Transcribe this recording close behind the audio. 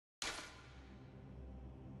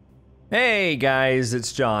Hey guys,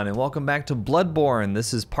 it's John and welcome back to Bloodborne.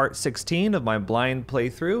 This is part 16 of my blind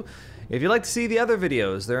playthrough. If you'd like to see the other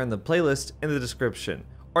videos, they're in the playlist in the description.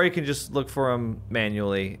 Or you can just look for them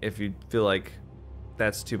manually if you feel like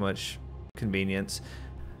that's too much convenience.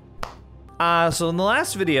 So in the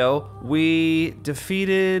last video, we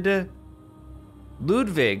defeated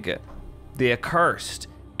Ludwig, the Accursed,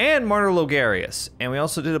 and Martyr Logarius. And we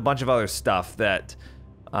also did a bunch of other stuff that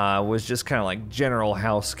was just kind of like general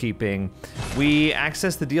housekeeping. We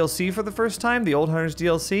accessed the DLC for the first time, the Old Hunters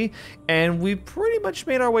DLC, and we pretty much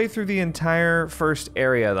made our way through the entire first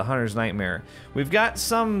area, the Hunter's Nightmare. We've got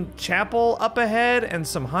some chapel up ahead and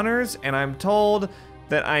some hunters, and I'm told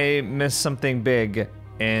that I missed something big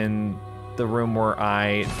in the room where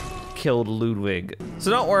I killed Ludwig. So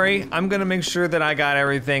don't worry, I'm gonna make sure that I got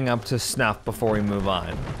everything up to snuff before we move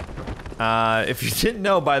on. If you didn't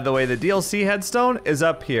know, by the way, the DLC headstone is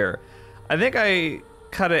up here. I think I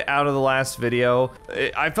cut it out of the last video.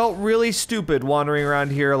 I felt really stupid wandering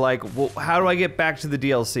around here like, well, how do I get back to the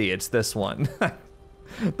DLC? It's this one.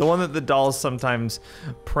 The one that the doll's sometimes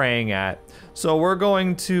praying at. So we're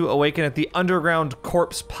going to awaken at the underground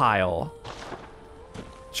corpse pile.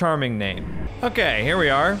 Charming name. Okay, here we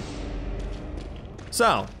are.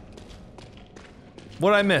 So,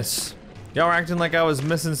 what'd I miss? Y'all were acting like I was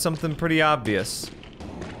missing something pretty obvious.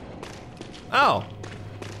 Oh.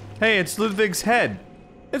 Hey, it's Ludwig's head.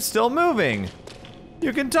 It's still moving.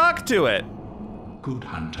 You can talk to it. Good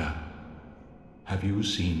hunter, have you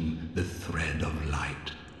seen the thread of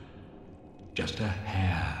light? Just a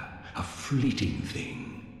hair, a fleeting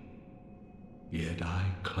thing. Yet I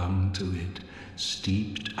clung to it,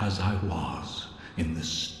 steeped as I was in the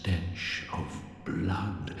stench of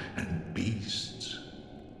blood and beasts.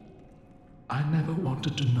 I never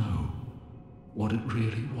wanted to know what it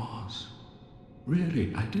really was.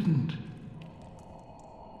 Really, I didn't.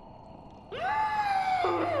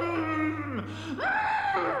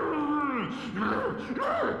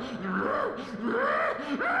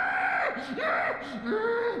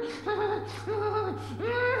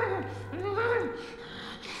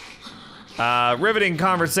 Riveting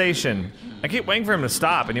conversation. I keep waiting for him to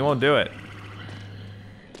stop and he won't do it.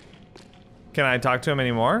 Can I talk to him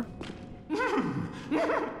anymore?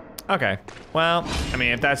 Okay, well, I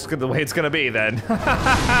mean, if that's the way it's gonna be, then.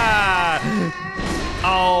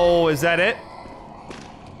 Oh, is that it?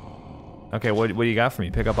 Okay, what do you got for me?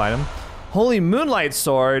 Pick up item. Holy Moonlight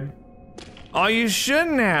Sword. Oh, you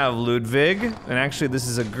shouldn't have, Ludwig. And actually, this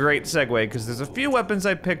is a great segue, because there's a few weapons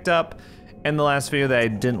I picked up in the last video that I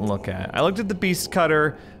didn't look at. I looked at the Beast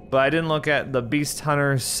Cutter, but I didn't look at the Beast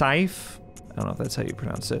Hunter Scythe. I don't know if that's how you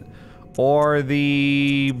pronounce it. Or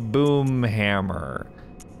the Boom Hammer.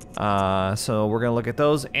 So we're gonna look at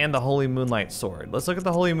those and the Holy Moonlight Sword. Let's look at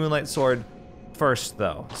the Holy Moonlight Sword first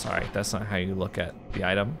though. Sorry, that's not how you look at the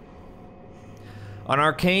item. An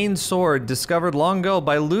arcane sword discovered long ago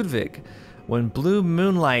by Ludwig. When blue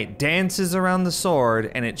moonlight dances around the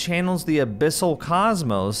sword and it channels the abyssal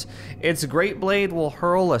cosmos, its great blade will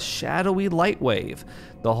hurl a shadowy light wave.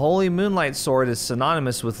 The Holy Moonlight Sword is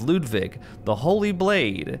synonymous with Ludwig, the Holy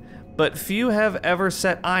Blade, but few have ever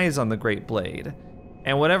set eyes on the Great Blade.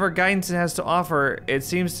 And whatever guidance it has to offer, it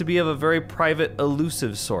seems to be of a very private,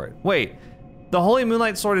 elusive sort. Wait, the Holy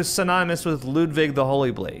Moonlight Sword is synonymous with Ludwig the Holy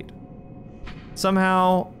Blade.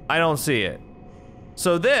 Somehow, I don't see it.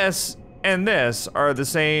 So this and this are the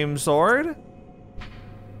same sword?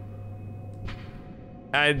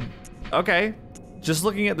 Okay. Just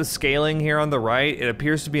looking at the scaling here on the right, it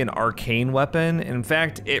appears to be an arcane weapon. In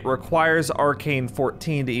fact, it requires arcane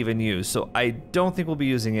 14 to even use, so I don't think we'll be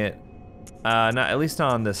using it. At least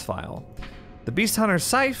not on this file. The Beast Hunter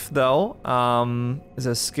Scythe, though, is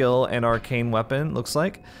a skill and arcane weapon, looks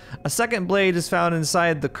like. A second blade is found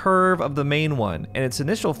inside the curve of the main one. In its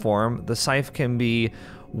initial form, the scythe can be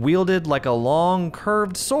wielded like a long,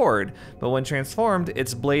 curved sword, but when transformed,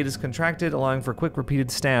 its blade is contracted, allowing for quick, repeated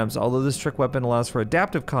stabs. Although this trick weapon allows for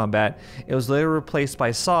adaptive combat, it was later replaced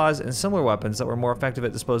by saws and similar weapons that were more effective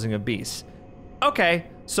at disposing of beasts. Okay,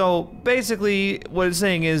 so basically what it's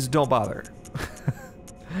saying is don't bother.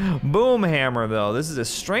 Boom Hammer though, this is a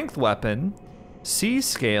strength weapon. C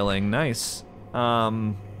scaling, nice.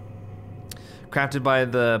 Crafted by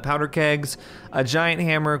the powder kegs, a giant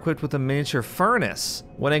hammer equipped with a miniature furnace.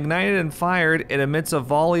 When ignited and fired, it emits a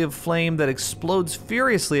volley of flame that explodes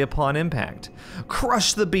furiously upon impact.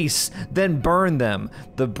 Crush the beasts, then burn them.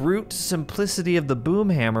 The brute simplicity of the boom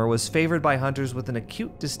hammer was favored by hunters with an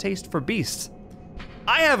acute distaste for beasts.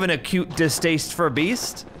 I have an acute distaste for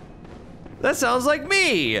beasts. That sounds like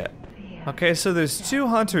me. Okay, so there's two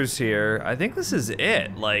hunters here. I think this is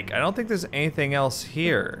it. Like, I don't think there's anything else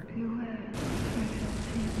here.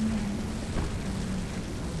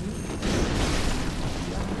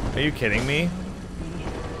 Are you kidding me?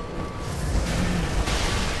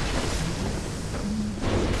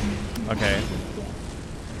 Okay.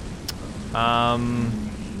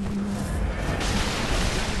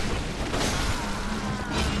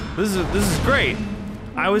 This is great.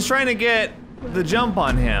 I was trying to get the jump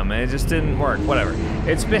on him and it just didn't work. Whatever.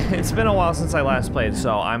 It's been a while since I last played,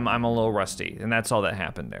 so I'm a little rusty, and that's all that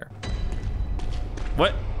happened there.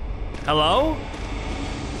 What? Hello?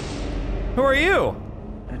 Who are you?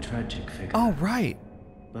 A tragic figure. Oh, right.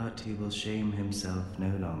 But he will shame himself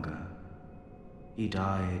no longer. He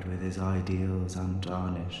died with his ideals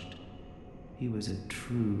untarnished. He was a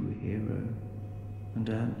true hero, and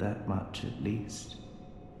earned that much at least.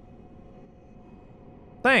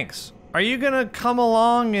 Thanks. Are you gonna come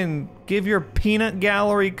along and give your peanut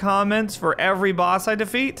gallery comments for every boss I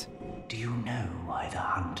defeat? Do you know why the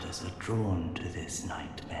hunters are drawn to this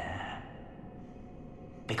nightmare?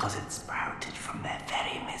 Because it sprouted from their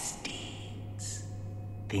very misdeeds.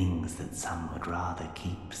 Things that some would rather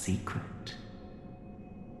keep secret.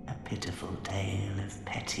 A pitiful tale of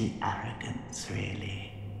petty arrogance,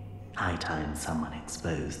 really. High time someone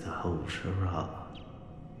exposed the whole charade.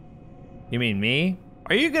 You mean me?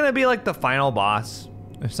 Are you gonna be like the final boss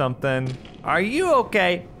or something? Are you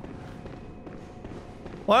okay?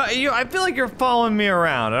 Well, I feel like you're following me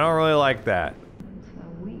around. I don't really like that.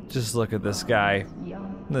 Just look at this guy.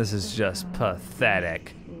 This is just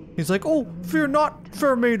pathetic. He's like, oh, fear not,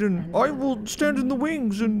 fair maiden. I will stand in the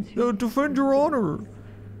wings and defend your honor.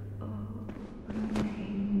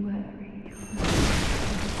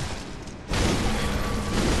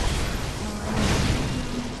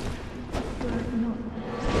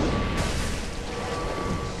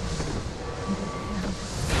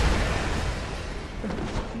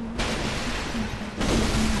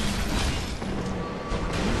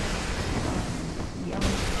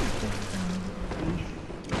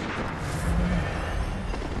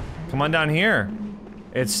 Come on down here.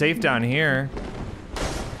 It's safe down here.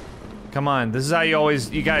 Come on, this is how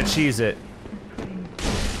you gotta cheese it.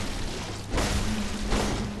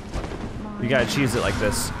 You gotta cheese it like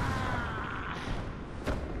this.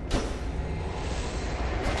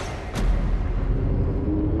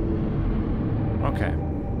 Okay.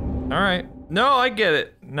 Alright. No, I get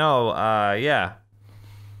it. No, yeah.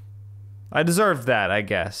 I deserved that, I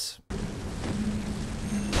guess.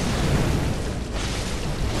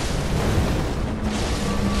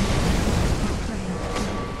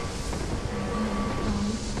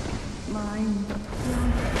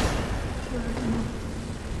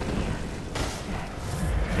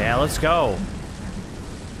 Yeah, let's go.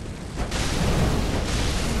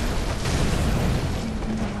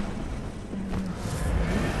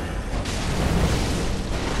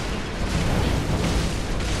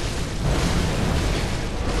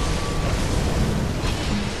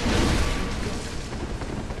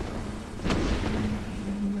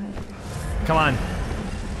 Come on.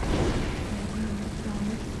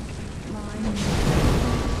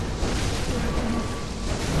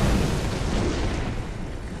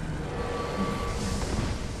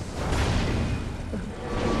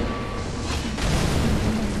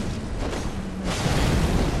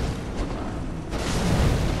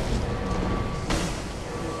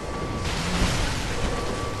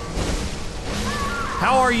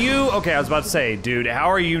 How are you? Okay, I was about to say, dude, how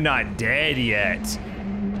are you not dead yet?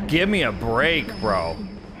 Give me a break, bro.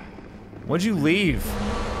 What'd you leave?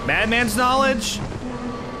 Madman's knowledge?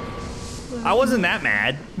 I wasn't that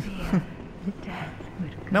mad.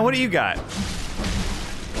 Now what do you got?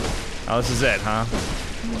 Oh, this is it, huh?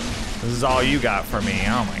 This is all you got for me.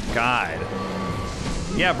 Oh my god.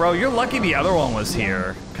 Yeah, bro, you're lucky the other one was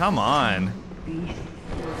here. Come on.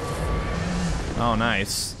 Oh,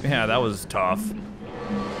 nice. Yeah, that was tough.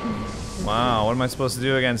 Wow, what am I supposed to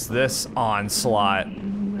do against this onslaught?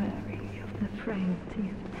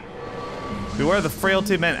 Beware the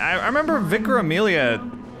frailty men. I remember Vicar Amelia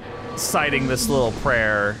citing this little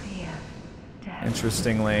prayer.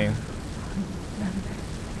 Interestingly.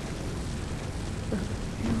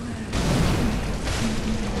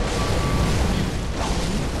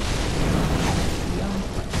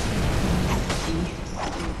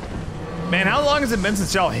 Man, how long has it been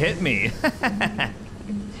since y'all hit me?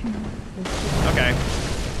 Okay.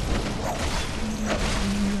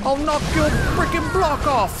 I'll knock your freaking block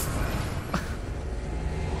off.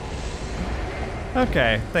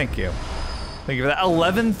 Okay, thank you. Thank you for that.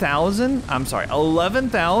 11,000? I'm sorry,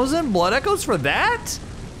 11,000 blood echoes for that?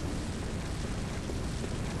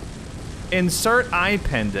 Insert eye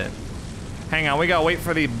pendant. Hang on, we gotta wait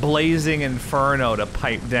for the blazing inferno to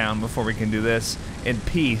pipe down before we can do this in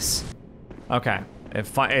peace. Okay.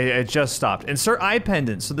 It just stopped. Insert eye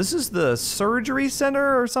pendant. So this is the surgery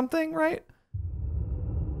center or something, right?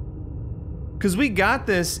 Because we got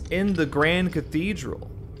this in the Grand Cathedral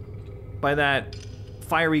by that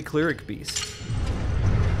fiery cleric beast.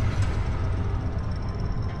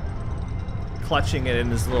 Clutching it in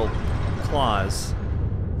his little claws.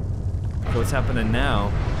 So what's happening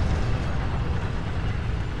now?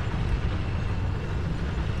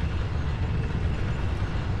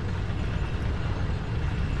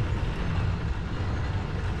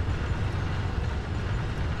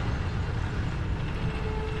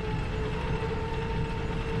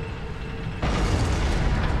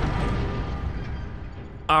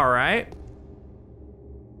 All right.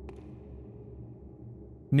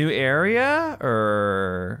 New area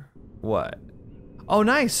or what? Oh,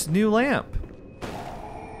 nice, new lamp.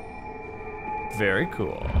 Very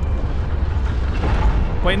cool.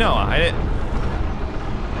 Wait, no, I didn't.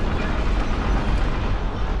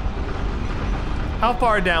 How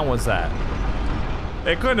far down was that?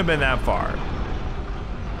 It couldn't have been that far.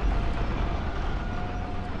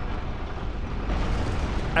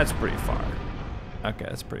 That's pretty far. Okay,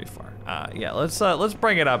 that's pretty far. Yeah, let's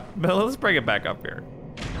bring it up. Let's bring it back up here.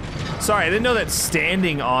 Sorry, I didn't know that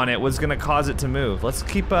standing on it was gonna cause it to move. Let's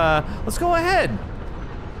go ahead.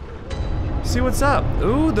 See what's up.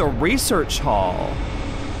 Ooh, the research hall.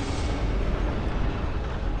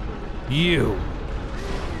 You.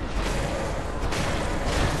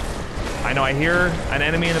 I know I hear an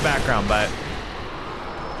enemy in the background, but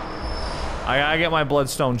I gotta get my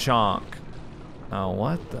bloodstone chonk. Oh,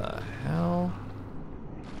 what the hell?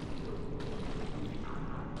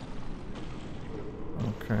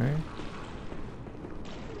 Okay.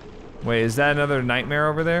 Wait, is that another nightmare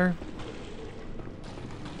over there?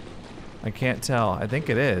 I can't tell. I think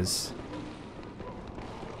it is.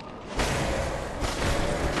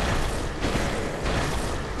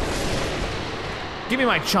 Give me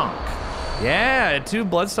my chunk. Yeah, 2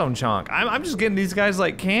 bloodstone chunk. I'm just getting these guys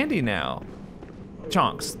like candy now.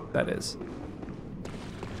 Chunks, that is.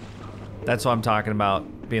 That's what I'm talking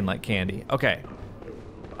about, being like candy. Okay.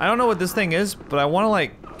 I don't know what this thing is, but I want to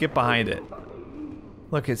like get behind it.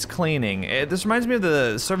 Look, it's cleaning. This reminds me of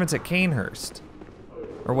the servants at Canehurst.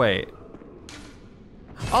 Or wait.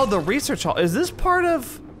 Oh, the research hall. Is this part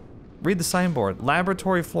of... Read the signboard.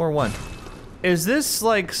 Laboratory floor 1. Is this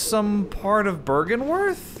like some part of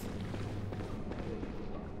Bergenworth?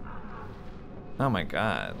 Oh my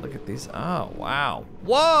god, look at these. Oh, wow.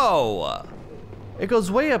 Whoa! It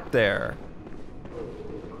goes way up there.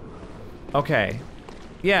 Okay.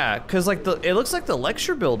 Yeah, cause like it looks like the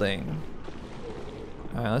lecture building.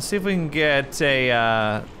 All right, let's see if we can get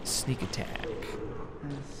a sneak attack.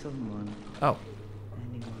 Has someone, oh.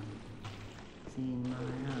 anyone, seen my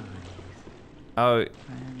eyes? Oh. I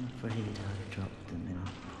am afraid I've dropped them in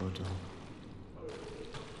a puddle.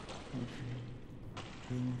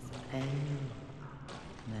 Everything's pale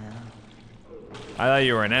now. I thought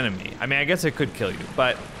you were an enemy. I mean, I guess it could kill you,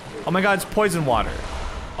 but oh my god, it's poison water.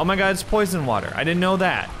 Oh my god, it's poison water. I didn't know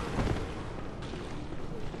that.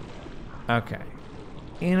 Okay.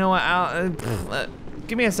 You know what?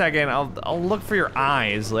 Give me a second. I'll look for your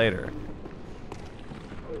eyes later.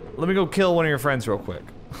 Let me go kill one of your friends real quick.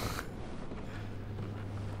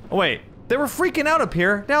 Oh wait, they were freaking out up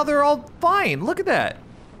here. Now they're all fine. Look at that.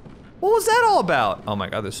 What was that all about? Oh my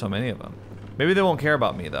god, there's so many of them. Maybe they won't care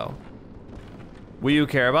about me though. Will you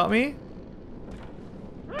care about me?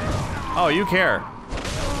 Oh, you care.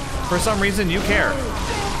 For some reason, you care.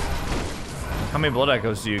 How many blood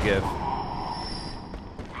echoes do you give?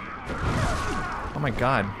 Oh my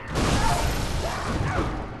god.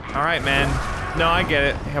 All right, man. No, I get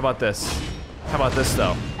it. How about this? How about this,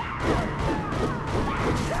 though?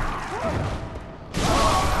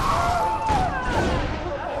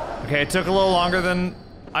 Okay, it took a little longer than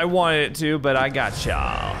I wanted it to, but I got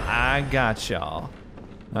y'all. I got y'all.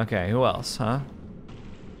 Okay, who else, huh?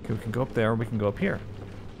 Okay, we can go up there, or we can go up here.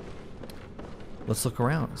 Let's look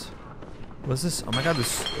around. What's this? Oh my god,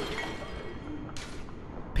 this...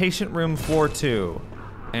 Patient room floor 2.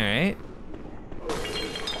 Alright.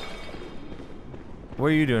 What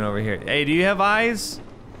are you doing over here? Hey, do you have eyes?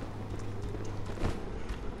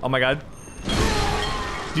 Oh my god.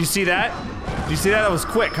 Do you see that? Do you see that? That was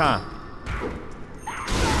quick, huh?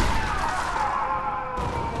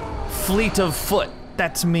 Fleet of foot.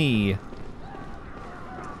 That's me.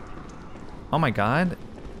 Oh my god.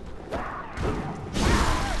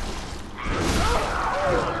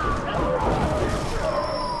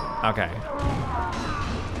 Okay.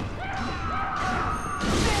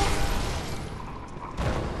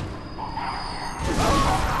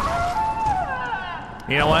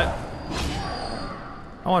 You know what?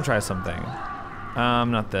 I want to try something.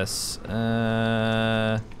 Not this.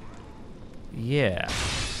 Yeah.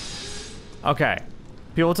 Okay.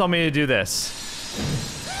 People told me to do this.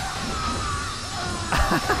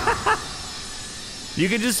 You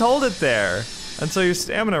can just hold it there until your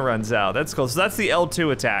stamina runs out. That's cool. So that's the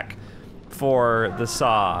L2 attack for the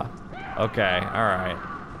saw. Okay, all right.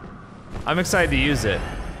 I'm excited to use it.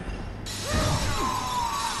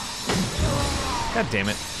 God damn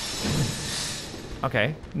it.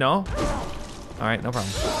 Okay, no. All right, no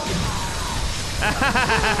problem.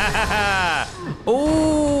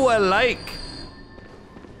 Ooh, I like.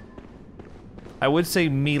 I would say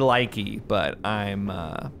me likey, but I'm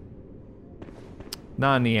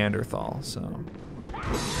not a Neanderthal, so.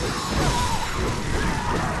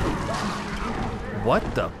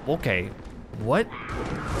 What the, okay. What?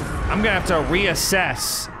 I'm gonna have to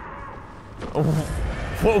reassess.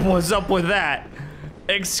 What was up with that?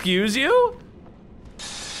 Excuse you?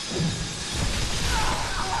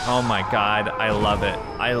 Oh my God, I love it.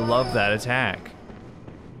 I love that attack.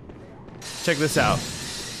 Check this out.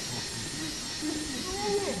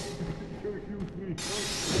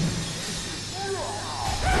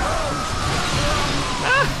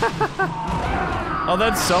 Oh,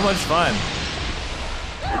 that's so much fun.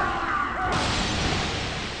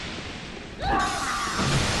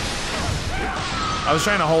 I was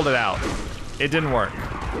trying to hold it out. It didn't work.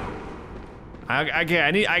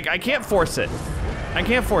 I can't force it. I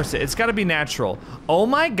can't force it. It's gotta be natural. Oh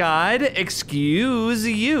my God, excuse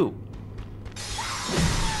you.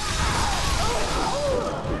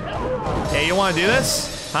 Hey, you wanna do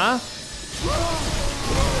this? Huh?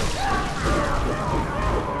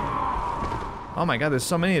 Oh my God, there's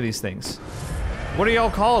so many of these things. What are y'all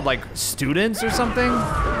called, like students or something?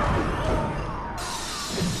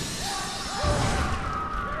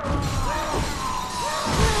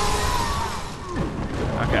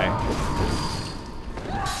 Okay.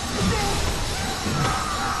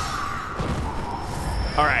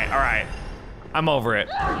 All right. I'm over it.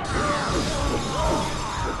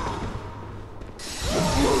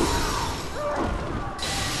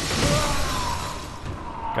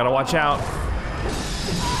 Gotta watch out.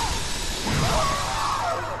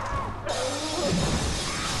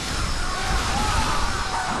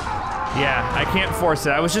 Yeah, I can't force it.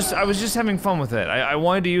 I was just having fun with it. I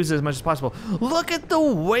wanted to use it as much as possible. Look at the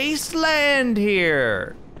wasteland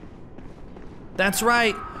here. That's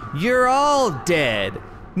right. You're all dead.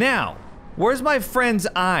 Now, where's my friend's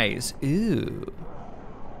eyes? Ew.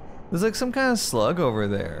 There's like some kind of slug over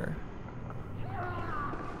there.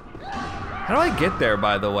 How do I get there,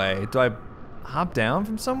 by the way? Do I hop down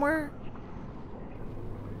from somewhere?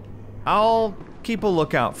 I'll keep a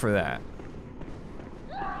lookout for that.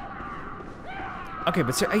 Okay,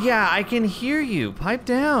 but yeah, I can hear you. Pipe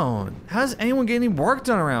down. How does anyone get any work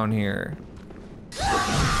done around here?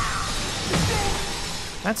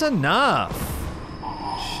 That's enough.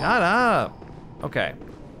 Shut up. Okay,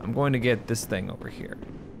 I'm going to get this thing over here.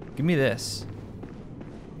 Give me this.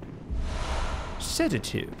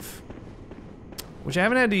 Sedative. Which I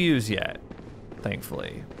haven't had to use yet,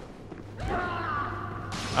 thankfully.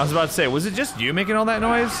 I was about to say, was it just you making all that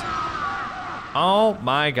noise? Oh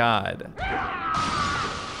my God.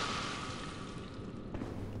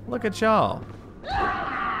 Look at y'all.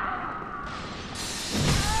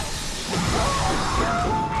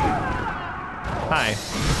 Hi.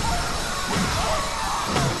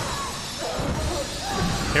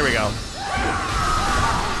 Here we go.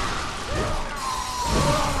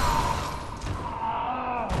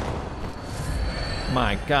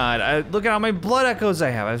 My God, look at how many blood echoes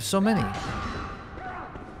I have. I have so many.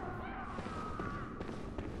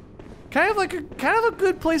 Kind of a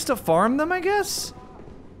good place to farm them, I guess.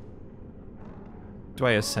 Do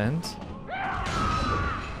I ascend?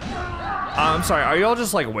 I'm sorry, are y'all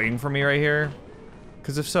just like waiting for me right here?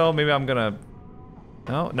 Because if so, maybe I'm gonna...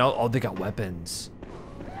 No, oh, they got weapons.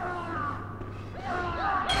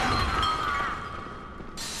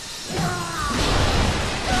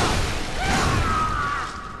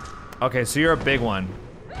 Okay, so you're a big one.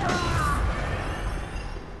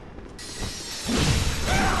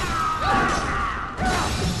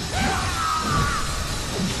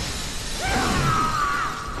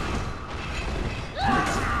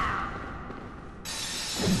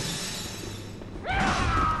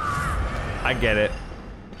 I get it.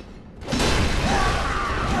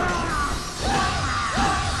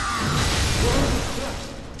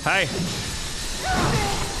 Hi.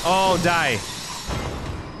 Oh, die.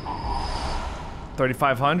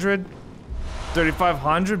 3,500?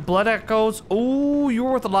 3,500 blood echoes? Ooh, you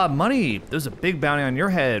were worth a lot of money. There's a big bounty on your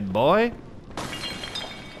head, boy.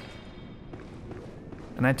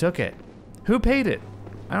 And I took it. Who paid it?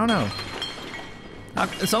 I don't know.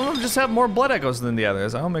 Some of them just have more blood echoes than the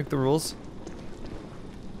others. I don't make the rules.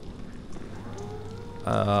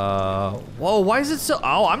 Whoa, why is it so,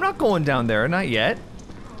 oh, I'm not going down there, not yet.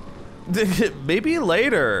 Maybe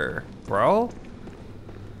later, bro.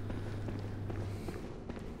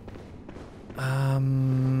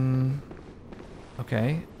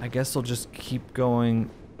 Okay, I guess I'll just keep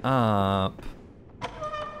going up.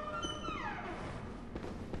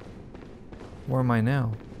 Where am I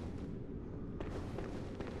now?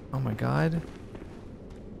 Oh my god.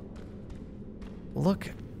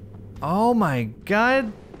 Look. Oh my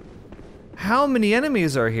god. How many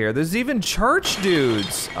enemies are here? There's even church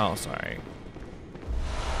dudes. Oh, sorry.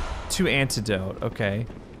 2 antidote, okay.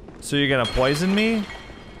 So you're gonna poison me?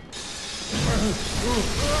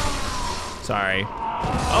 Sorry.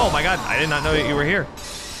 Oh my god, I did not know that you were here.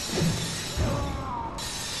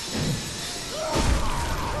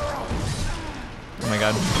 Oh my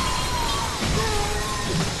god.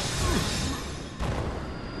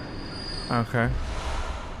 Okay.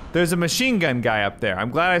 There's a machine gun guy up there. I'm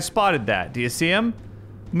glad I spotted that. Do you see him?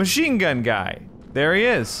 Machine gun guy. There he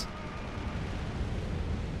is.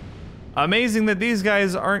 Amazing that these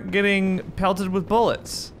guys aren't getting pelted with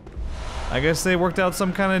bullets. I guess they worked out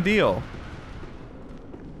some kind of deal.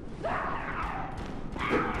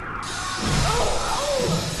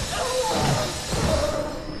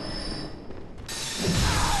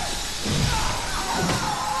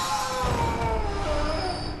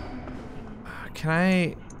 Can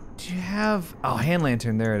I... Do you have... Oh, hand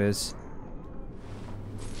lantern, there it is.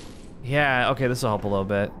 Yeah, okay, this will help a little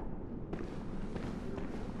bit.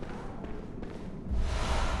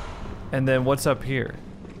 And then what's up here?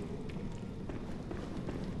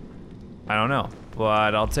 I don't know,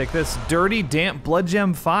 but I'll take this. Dirty Damp Blood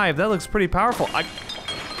Gem 5, that looks pretty powerful.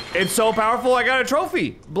 It's so powerful I got a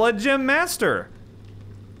trophy. Blood Gem Master.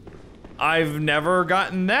 I've never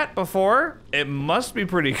gotten that before. It must be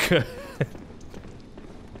pretty good.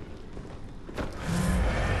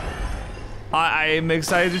 I'm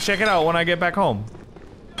excited to check it out when I get back home.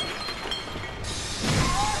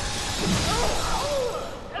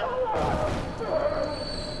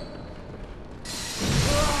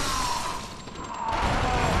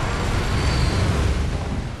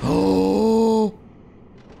 Oh!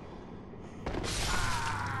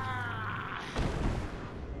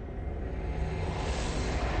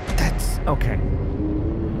 That's okay.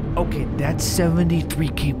 Okay, that's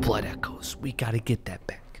 73k blood echoes. We gotta get that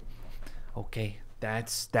back. Okay,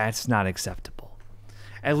 that's not acceptable.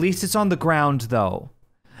 At least it's on the ground, though.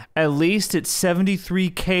 At least it's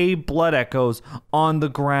 73k blood echoes on the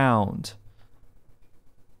ground.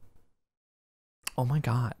 Oh my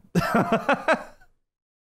god. I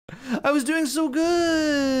was doing so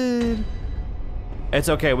good. It's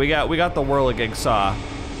okay. We got the whirligig saw.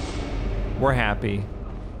 We're happy.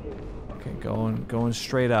 Okay, going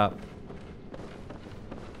straight up.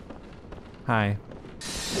 Hi.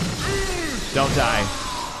 Don't die.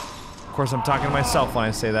 Of course, I'm talking to myself when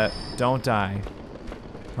I say that. Don't die.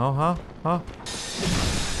 Oh, huh?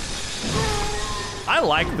 I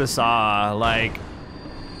like the saw. Like,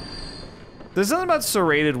 there's something about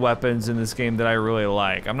serrated weapons in this game that I really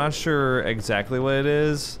like. I'm not sure exactly what it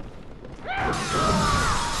is.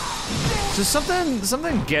 Just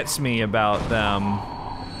something gets me about them.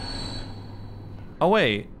 Oh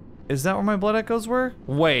wait, is that where my blood echoes were?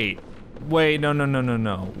 Wait,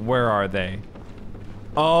 no. Where are they?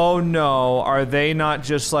 Oh no, are they not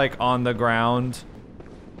just like on the ground?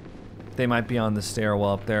 They might be on the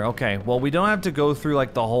stairwell up there. Okay, well we don't have to go through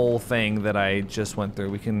like the whole thing that I just went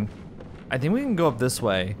through. I think we can go up this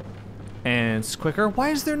way and it's quicker. Why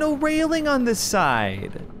is there no railing on this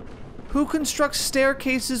side? Who constructs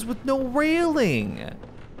staircases with no railing?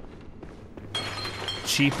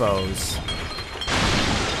 Cheapos.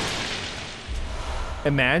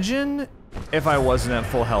 Imagine if I wasn't at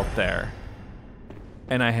full health there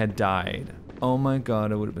and I had died. Oh my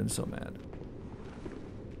god, I would have been so mad.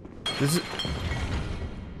 This is...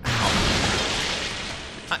 Ow.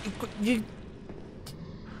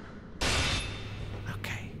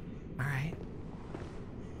 Okay, alright.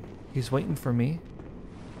 He's waiting for me.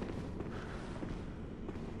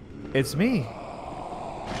 It's me.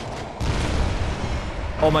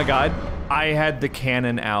 Oh my god, I had the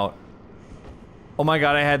cannon out. Oh my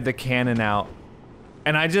god, I had the cannon out.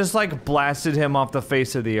 And I just like blasted him off the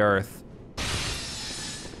face of the earth.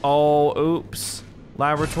 Oh, oops.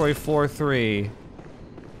 Laboratory floor 3.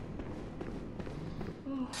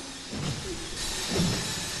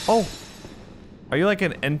 Oh. Are you like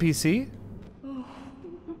an NPC? Oh.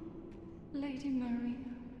 Lady Maria,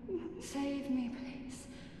 save me, please.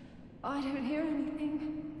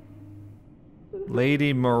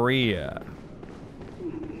 Lady Maria.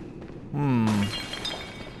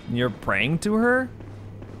 You're praying to her?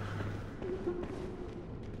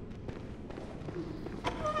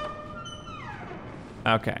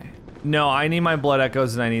 Okay. No, I need my blood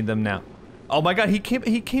echoes and I need them now. Oh my god, he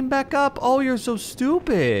came back up. Oh, you're so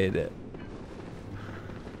stupid.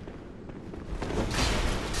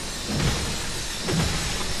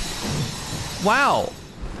 Wow.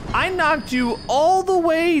 I knocked you all the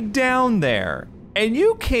way down there and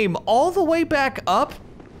you came all the way back up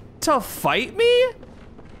to fight me?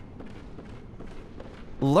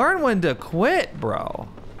 Learn when to quit, bro.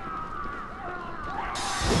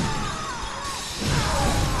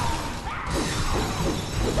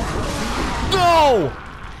 No!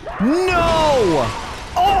 No!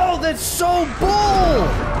 Oh, that's so bull!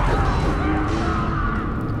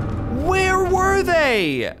 Where were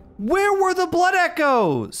they? Where were the blood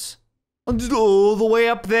echoes? All the way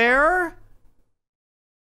up there?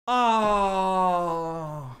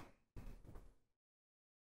 Oh.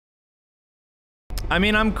 I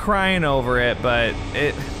mean, I'm crying over it, but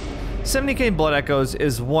 70k blood echoes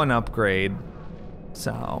is one upgrade.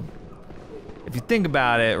 So, if you think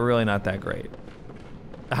about it, really not that great.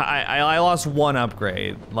 I lost one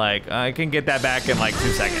upgrade. Like, I can get that back in like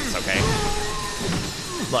 2 seconds, okay?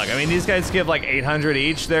 Look, I mean, these guys give like 800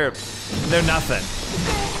 each. They're nothing.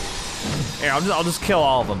 Here, I'll just kill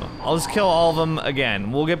all of them. I'll just kill all of them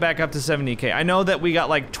again. We'll get back up to 70k. I know that we got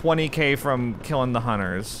like 20k from killing the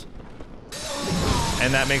hunters.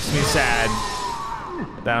 And that makes me sad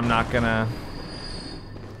that I'm not gonna...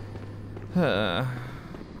 oh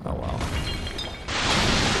well.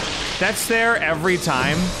 That's there every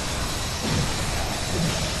time.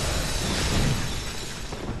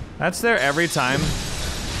 That's there every time.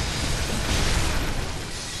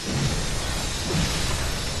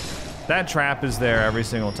 That trap is there every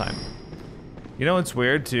single time. You know what's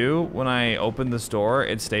weird too? When I open this door,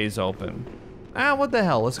 it stays open. Ah, what the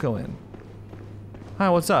hell? Let's go in. Hi,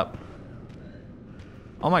 what's up?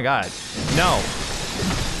 Oh my god. No.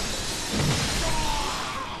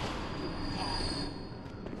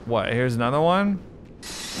 What, here's another one?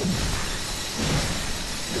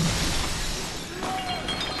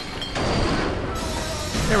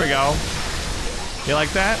 Here we go. You like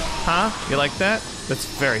that? Huh? You like that? That's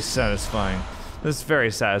very satisfying. That's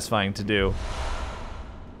very satisfying to do.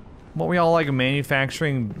 What, we all like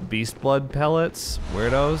manufacturing beast blood pellets?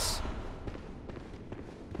 Weirdos?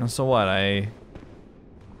 And so what, I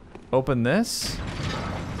open this?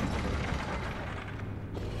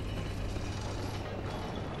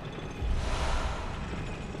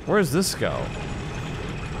 Where does this go?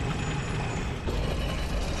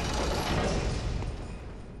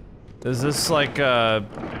 Is this like a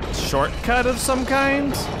shortcut of some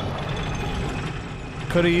kind?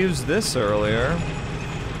 Could have used this earlier.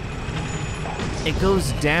 It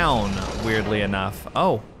goes down, weirdly enough.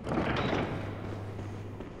 Oh.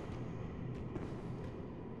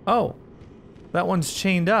 Oh. That one's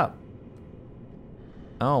chained up.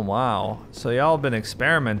 Oh, wow. So y'all been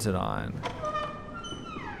experimented on.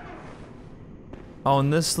 Oh,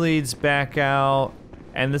 and this leads back out,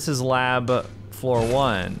 and this is lab floor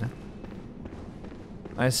 1.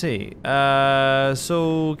 I see.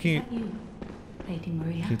 So can Is that you, Lady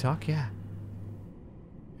Maria? you talk? Yeah.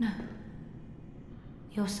 No.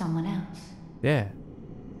 You're someone else. Yeah.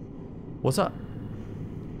 What's up?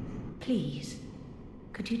 Please,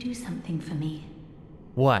 could you do something for me?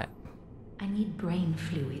 What? I need brain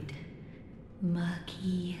fluid.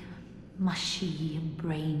 Murky, mushy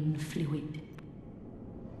brain fluid.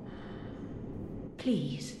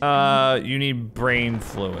 Please. You need brain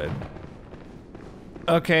fluid.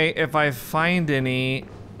 Okay, if I find any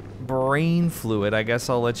brain fluid, I guess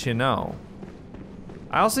I'll let you know.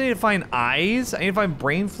 I also need to find eyes. I need to find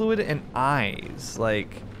brain fluid and eyes.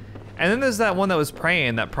 Like, and then there's that one that was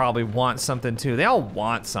praying that probably wants something too. They all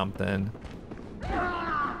want something.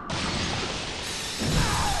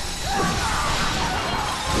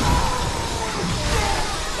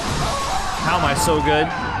 How am I so good?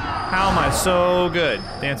 How am I so good?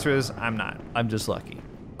 The answer is I'm not. I'm just lucky.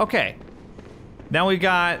 Okay. Now we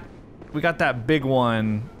got that big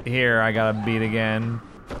one here I gotta beat again.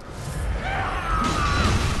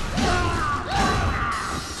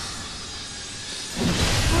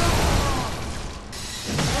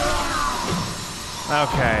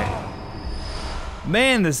 Okay.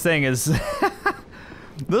 Man, this thing is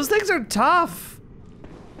those things are tough.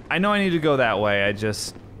 I know I need to go that way. I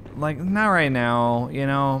just like not right now, you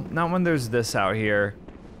know, not when there's this out here.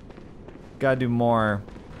 Gotta do more.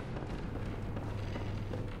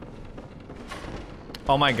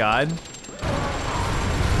 Oh my god.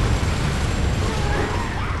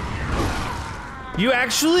 You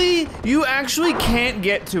actually can't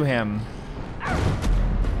get to him.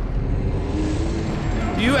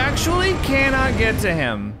 You actually cannot get to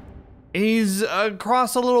him. He's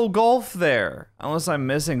across a little gulf there, unless I'm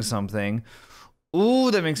missing something.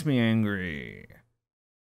 Ooh, that makes me angry.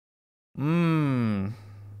 And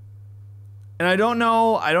I don't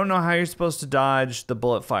know how you're supposed to dodge the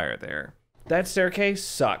bullet fire there. That staircase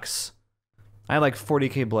sucks. I had like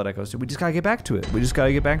 40k blood echoes. We just gotta get back to it.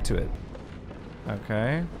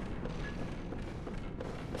 Okay.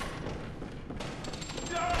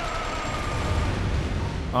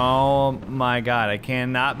 Oh my god, I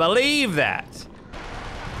cannot believe that.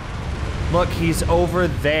 Look, he's over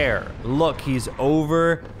there. Look, he's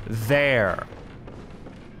over there.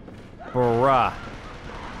 Bruh.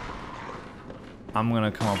 I'm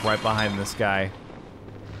gonna come up right behind this guy.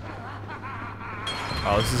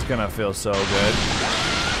 Oh, this is gonna feel so good.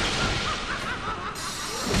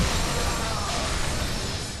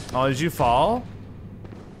 Oh, did you fall?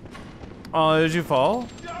 Oh, did you fall?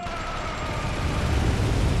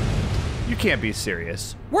 You can't be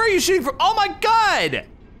serious. Where are you shooting from? Oh my god!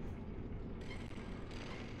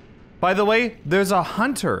 By the way, there's a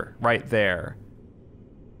hunter right there.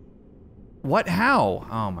 What? How?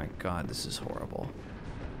 Oh my god, this is horrible.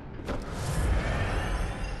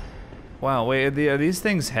 Wow, wait, are these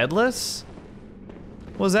things headless?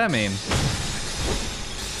 What does that mean?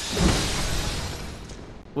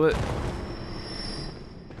 What?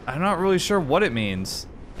 I'm not really sure what it means.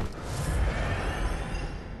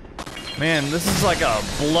 Man, this is like a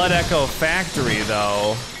blood echo factory,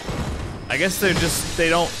 though. I guess they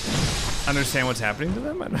don't understand what's happening to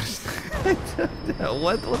them. What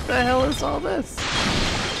the hell is all this?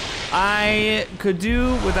 I could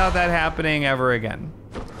do without that happening ever again.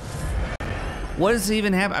 What does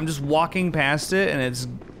even happen? I'm just walking past it and it's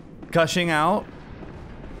gushing out.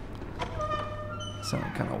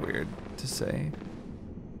 Sounds kind of weird to say.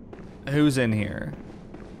 Who's in here?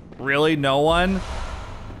 Really? No one?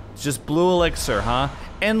 It's just blue elixir, huh?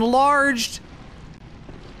 Enlarged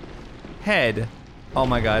head. Oh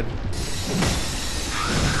my god.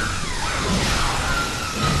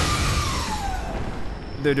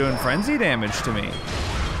 They're doing frenzy damage to me.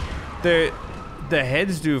 The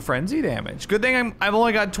heads do frenzy damage. Good thing I've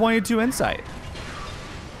only got 22 insight.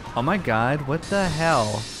 Oh my god, what the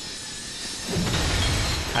hell?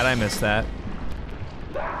 How'd I miss that?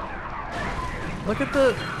 Look at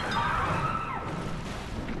the...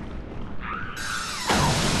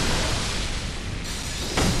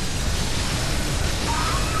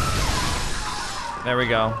 There we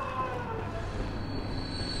go.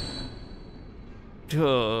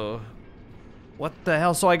 What the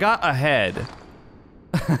hell? So I got a head.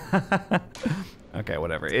 Okay,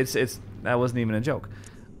 whatever. That wasn't even a joke.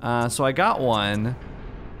 So I got one.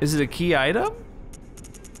 Is it a key item?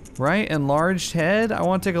 Right? Enlarged head? I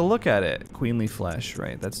want to take a look at it. Queenly flesh,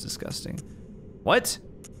 right? That's disgusting. What?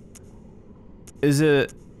 Is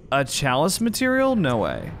it a chalice material? No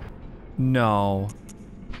way. No.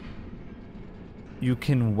 You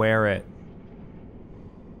can wear it.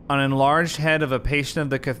 An enlarged head of a patient of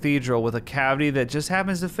the cathedral with a cavity that just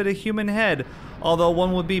happens to fit a human head, although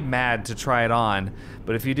one would be mad to try it on.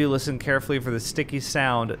 But if you do listen carefully for the sticky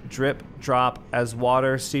sound, drip, drop, as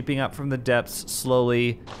water seeping up from the depths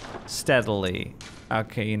slowly, steadily.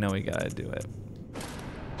 Okay, you know we gotta do it.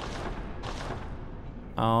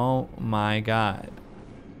 Oh my god.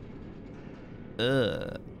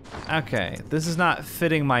 Ugh. Okay, this is not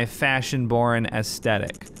fitting my fashion-born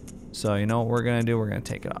aesthetic. So you know what we're gonna do? We're gonna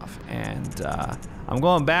take it off. And I'm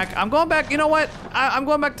going back, you know what? I'm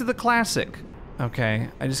going back to the classic. Okay,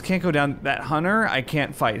 I just can't go down. That hunter, I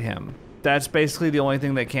can't fight him. That's basically the only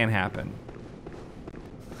thing that can happen.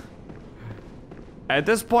 At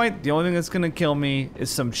this point, the only thing that's gonna kill me is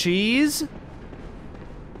some cheese.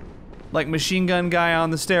 Like machine gun guy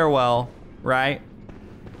on the stairwell, right?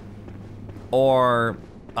 Or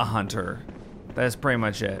a hunter. That's pretty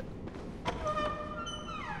much it.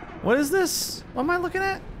 What is this? What am I looking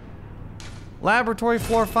at? Laboratory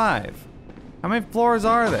floor 5. How many floors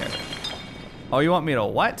are there? Oh, you want me to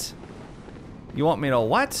what? You want me to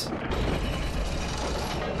what?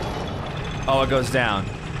 Oh, it goes down.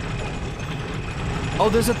 Oh,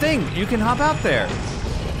 there's a thing. You can hop out there.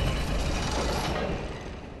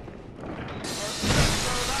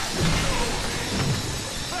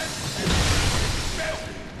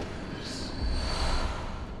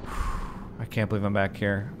 I can't believe I'm back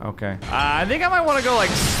here. Okay. I think I might want to go like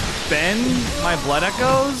spend my blood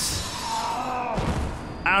echoes.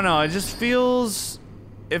 I don't know. It just feels.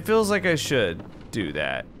 It feels like I should do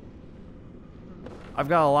that. I've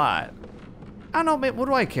got a lot. I don't know. What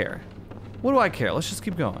do I care? What do I care? Let's just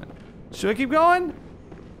keep going. Should I keep going?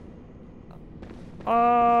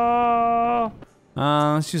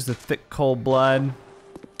 Let's use the thick cold blood.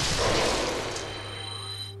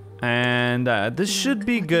 And this should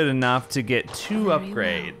be good enough to get 2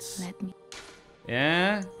 upgrades.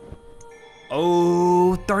 Yeah?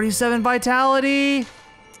 Oh, 37 vitality.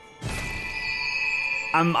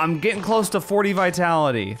 I'm getting close to 40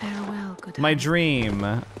 vitality. Farewell, good My dream.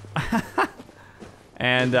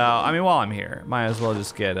 And I mean, while I'm here, might as well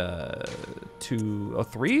just get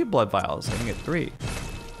 3 blood vials. I can get 3.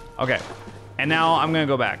 Okay, and now I'm gonna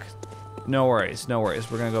go back. No worries, no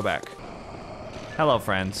worries. We're gonna go back. Hello,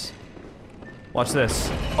 friends. Watch this.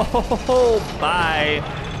 Oh, bye.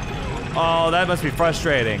 Oh, that must be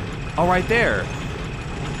frustrating. Oh, right there.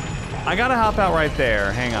 I gotta hop out right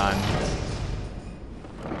there. Hang on.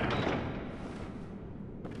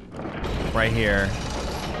 Right here.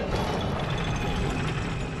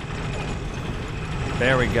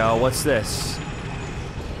 There we go. What's this?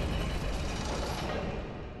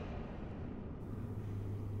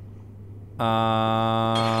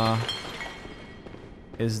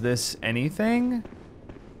 Is this anything?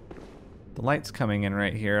 The light's coming in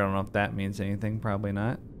right here. I don't know if that means anything. Probably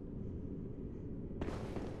not.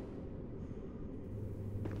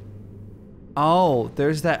 Oh,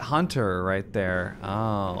 there's that hunter right there.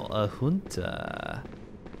 Oh, a hunter.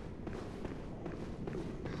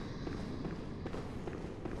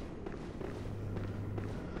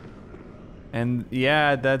 And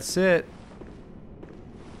yeah, that's it.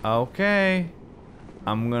 Okay.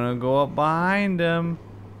 I'm gonna go up behind him.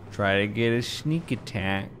 Try to get a sneak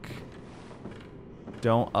attack.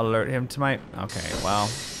 Don't alert him to my... Okay, well.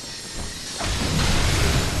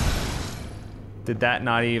 Did that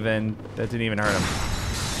not even... That didn't even hurt him.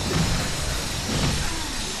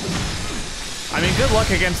 I mean, good luck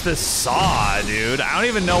against this saw, dude. I don't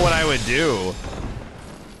even know what I would do.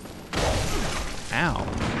 Ow.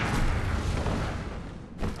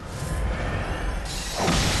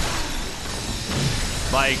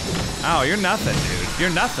 Like, oh, you're nothing, dude. You're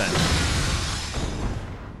nothing.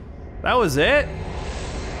 That was it?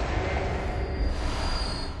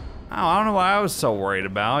 Oh, I don't know what I was so worried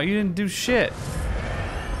about. You didn't do shit.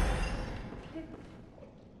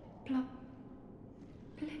 Plop.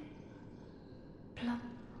 Plip. Plop.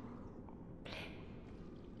 Plip.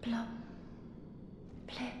 Plop.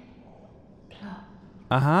 Plip. Plop.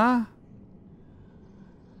 Uh-huh.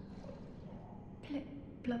 Plip.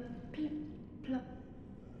 Plop. Plip. Plop.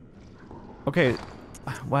 Okay.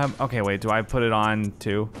 Well, okay, wait. Do I put it on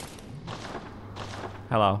too?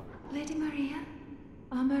 Hello. Lady Maria,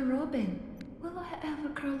 I'm a robin. Will I ever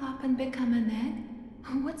curl up and become an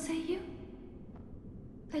egg? What say you?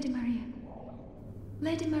 Lady Maria.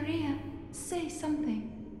 Lady Maria, say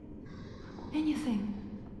something. Anything.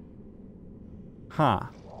 Huh.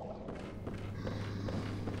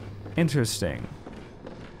 Interesting.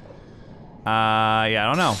 Yeah, I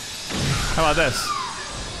don't know. How about this?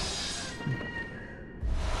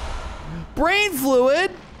 Brain fluid?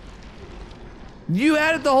 You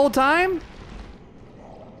had it the whole time?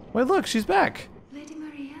 Wait, look, she's back. Lady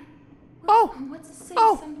Maria? Oh! What's say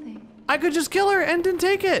Oh! something? I could just kill her and didn't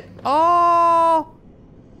take it. Oh!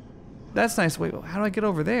 That's nice. Wait, how do I get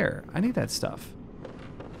over there? I need that stuff.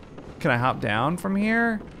 Can I hop down from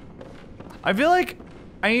here? I feel like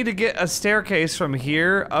I need to get a staircase from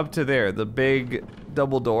here up to there. The big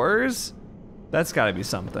double doors. That's gotta be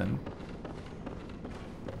something.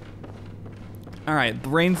 All right,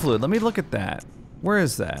 brain fluid. Let me look at that. Where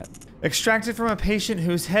is that? Extracted from a patient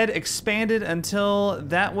whose head expanded until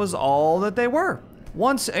that was all that they were.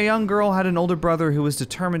 Once, a young girl had an older brother who was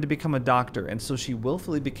determined to become a doctor, and so she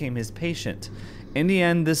willfully became his patient. In the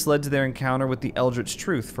end, this led to their encounter with the Eldritch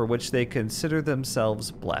Truth, for which they consider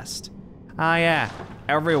themselves blessed. Ah, yeah,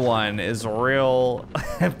 everyone is real...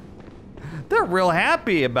 They're real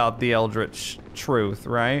happy about the Eldritch Truth,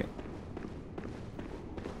 right?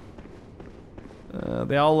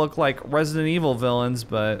 They all look like Resident Evil villains,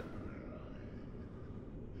 but...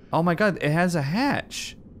 Oh my god, it has a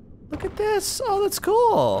hatch. Look at this. Oh, that's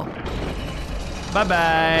cool.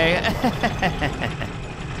 Bye-bye.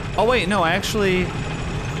 Oh wait, no, I actually...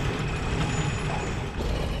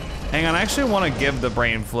 Hang on, I actually want to give the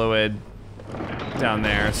brain fluid down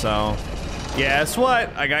there, so... Guess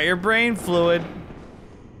what? I got your brain fluid.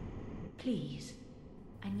 Please,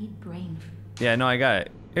 I need brain. Yeah, no, I got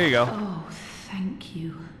it. Here you go. Oh, thank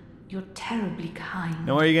you. You're terribly kind.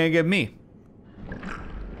 Now what are you gonna give me?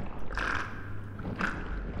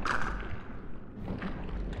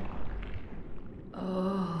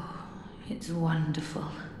 Oh, it's wonderful.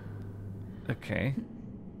 Okay.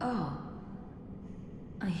 Oh,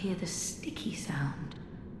 I hear the sticky sound.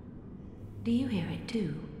 Do you hear it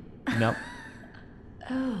too? Nope.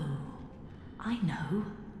 Oh, I know.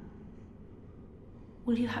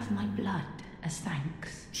 Will you have my blood as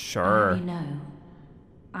thanks? Sure. You know,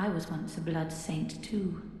 I was once a blood saint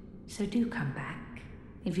too, so do come back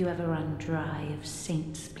if you ever run dry of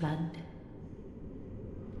saint's blood.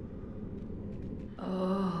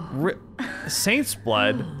 Oh. Saint's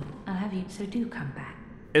blood? Oh, I'll have you, so do come back.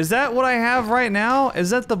 Is that what I have right now?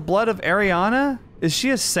 Is that the blood of Ariana? Is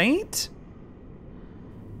she a saint?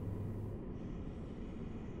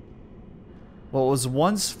 What was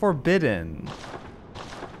once forbidden.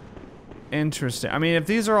 Interesting. I mean, if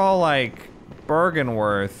these are all like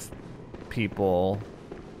Bergenworth people,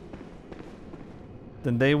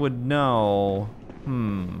 then they would know.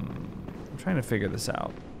 I'm trying to figure this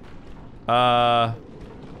out.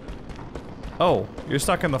 Oh, you're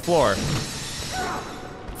stuck on the floor.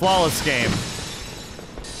 Flawless game.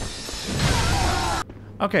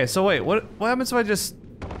 Okay, so wait, what happens if I just...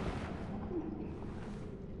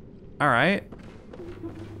 Alright.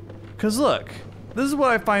 Cause look, this is what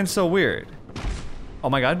I find so weird. Oh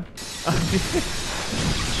my god.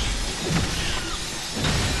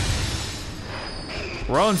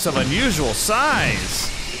 Rodents of unusual size.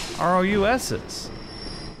 ROUSs.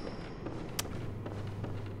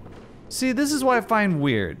 See, this is what I find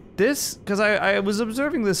weird. This, because I was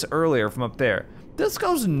observing this earlier from up there. This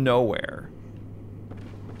goes nowhere.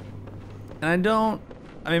 And I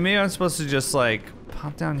mean, maybe I'm supposed to just like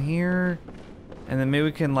pop down here and then maybe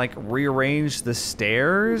we can like rearrange the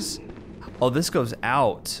stairs. Oh, this goes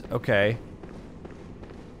out, okay.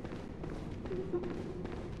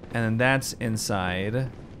 And then that's inside.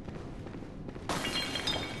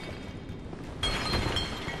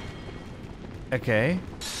 Okay.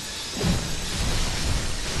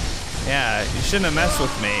 Yeah, you shouldn't have messed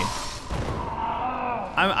with me.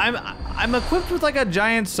 I'm equipped with like a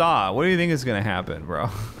giant saw. What do you think is gonna happen, bro?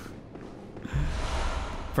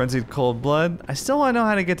 Frenzied cold blood. I still wanna know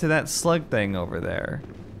how to get to that slug thing over there.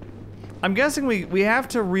 I'm guessing we have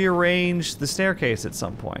to rearrange the staircase at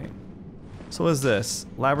some point. So what is this?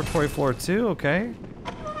 Laboratory floor 2, okay.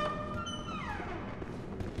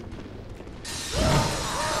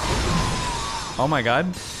 Oh my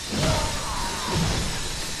god.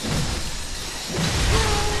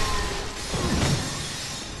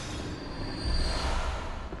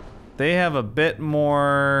 They have a bit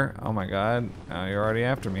more... Oh my god. Oh, you're already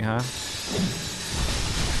after me, huh?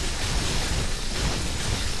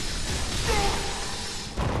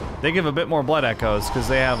 They give a bit more blood echoes because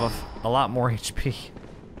they have a lot more HP.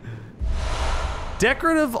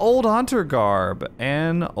 Decorative old hunter garb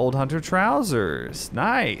and old hunter trousers.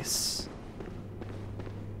 Nice.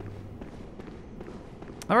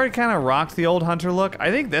 I already kind of rocked the old hunter look. I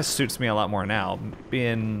think this suits me a lot more now,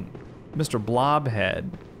 being Mr. Blobhead.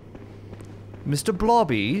 Mr.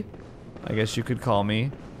 Blobby, I guess you could call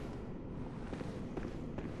me.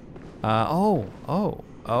 Oh,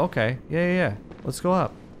 okay. Yeah. Let's go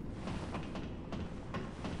up.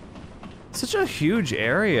 Such a huge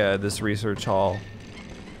area, this research hall.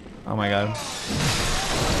 Oh my god.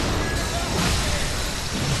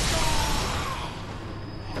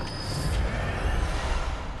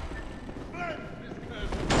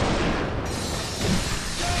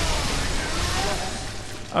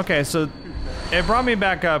 Okay, so it brought me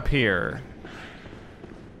back up here.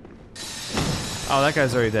 Oh, that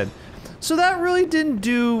guy's already dead. So that really didn't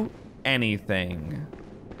do anything.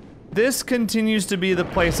 This continues to be the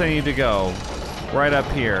place I need to go. Right up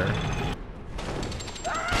here.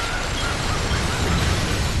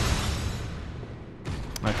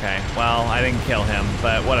 Okay, well, I didn't kill him,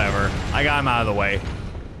 but whatever. I got him out of the way.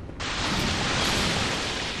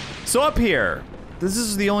 So up here, this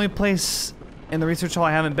is the only place in the research hall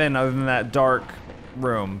I haven't been other than that dark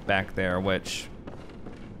room back there, which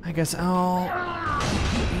I guess, oh,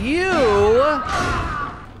 you,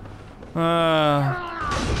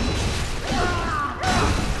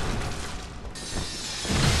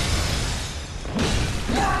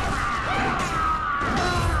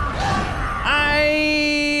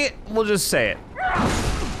 I will just say it.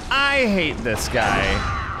 I hate this guy,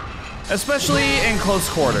 especially in close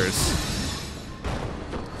quarters.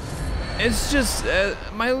 It's just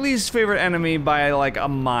my least favorite enemy by like a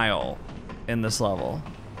mile in this level.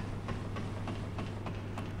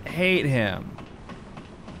 Hate him.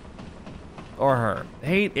 Or her.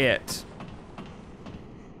 Hate it.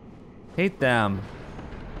 Hate them.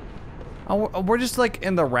 Oh, we're just like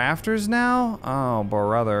in the rafters now? Oh,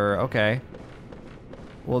 brother. Okay.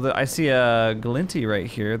 Well, I see a Glinty right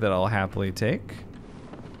here that I'll happily take.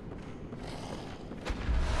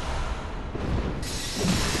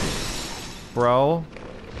 bro.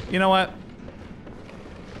 You know what?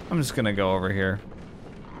 I'm just gonna go over here.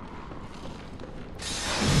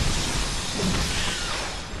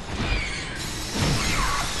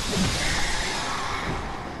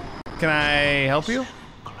 Can I help you?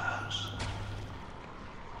 Close.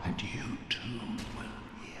 And you too will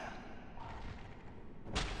hear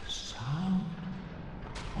the sound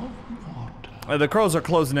of water. The crows are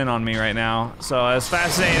closing in on me right now, so as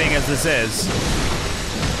fascinating as this is,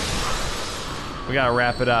 we gotta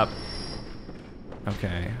wrap it up.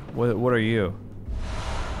 Okay, what are you?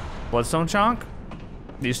 Bloodstone chunk?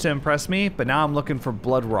 Used to impress me, but now I'm looking for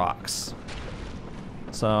blood rocks.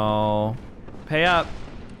 So, pay up.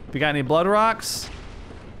 If you got any blood rocks?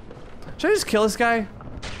 Should I just kill this guy?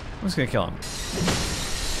 I'm just gonna kill him.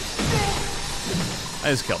 I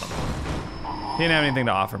just killed him. He didn't have anything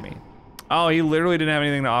to offer me. Oh, he literally didn't have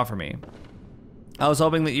anything to offer me. I was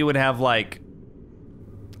hoping that you would have, like,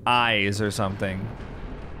 eyes or something.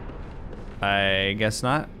 I guess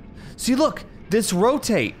not. See, look, this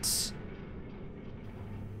rotates.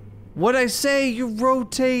 What'd I say? You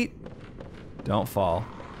rotate. Don't fall.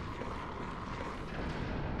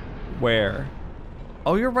 Where?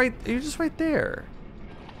 Oh, you're right. You're just right there.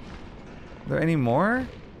 Are there any more?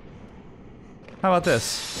 How about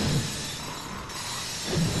this?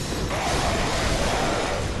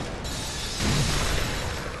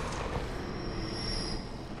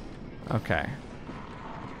 Okay.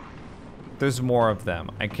 There's more of them.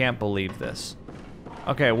 I can't believe this.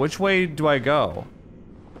 Okay, which way do I go?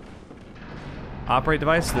 Operate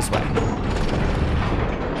device? This way.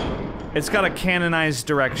 It's got a canonized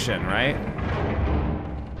direction, right?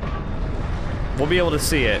 We'll be able to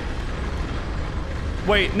see it.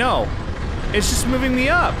 Wait, no. It's just moving me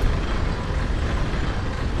up.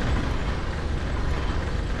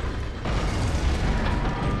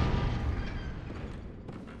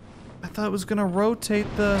 I thought it was gonna rotate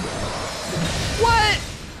the... What?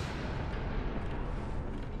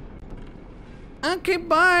 Okay,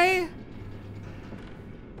 bye.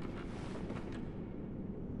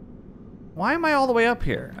 Why am I all the way up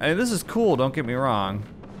here? I mean, this is cool, don't get me wrong.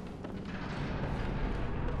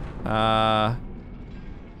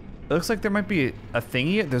 It looks like there might be a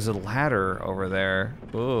thingy. There's a ladder over there.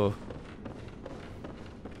 Ooh.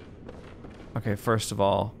 Okay, first of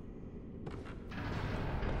all.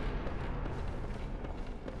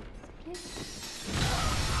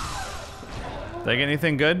 Did I get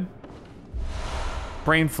anything good?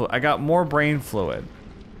 Brain fluid. I got more brain fluid.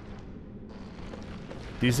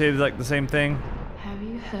 Do you say like the same thing? Have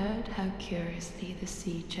you heard how curiously the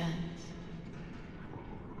sea churns?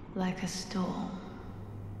 Like a storm,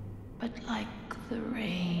 but like the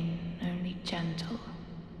rain, only gentle,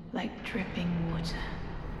 like dripping water.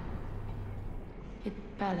 It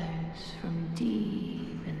bellows from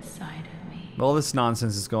deep inside of me. All this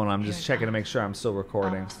nonsense is going on. I'm just checking to make sure I'm still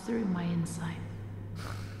recording. Up through my inside,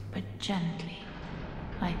 but gently,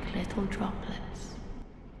 like little droplets.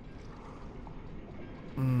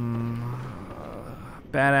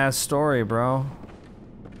 Badass story, bro.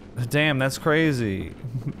 Damn, that's crazy.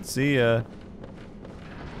 See ya.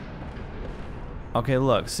 Okay,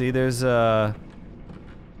 look. See, there's a...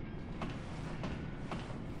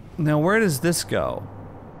 Now, where does this go?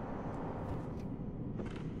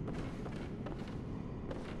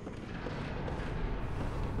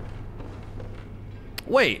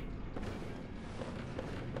 Wait.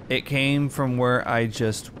 It came from where I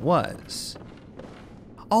just was.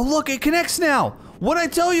 Oh, look, it connects now. What'd I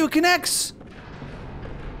tell you? It connects.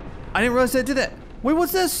 I didn't realize I did that. Wait,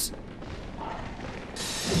 what's this?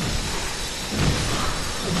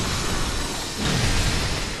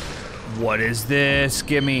 What is this?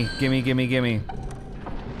 Gimme, gimme, gimme, gimme.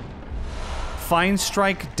 Fine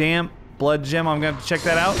Strike Damp Blood Gem. I'm gonna have to check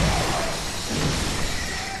that out.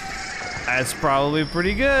 That's probably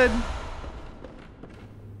pretty good.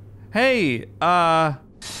 Hey,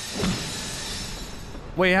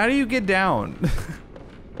 wait, how do you get down?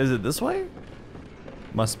 Is it this way?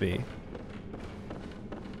 Must be.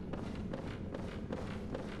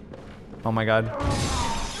 Oh my god.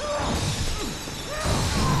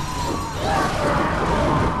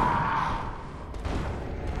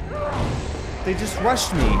 They just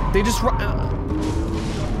rushed me. They just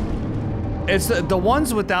It's the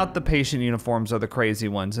ones without the patient uniforms are the crazy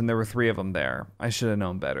ones, and there were 3 of them there. I should have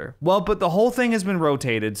known better. Well, but the whole thing has been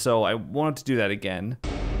rotated, so I wanted to do that again.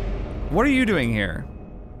 What are you doing here?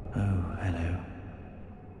 Oh, hello.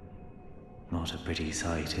 Not a pretty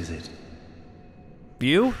sight, is it?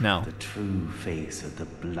 You? No. The true face of the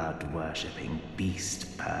blood-worshipping,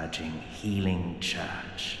 beast-purging, healing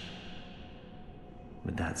church.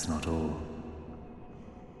 But that's not all.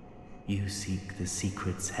 You seek the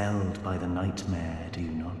secrets held by the nightmare, do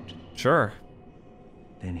you not? Sure.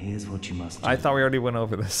 Then here's what you must do. I thought we already went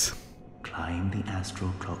over this. Climb the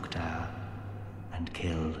astral clock tower and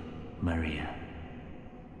kill Maria.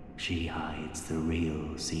 She hides the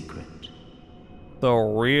real secret. The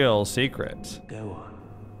real secret. Go on.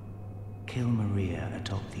 Kill Maria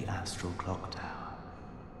atop the astral clock tower.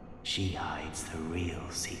 She hides the real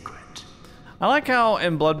secret. I like how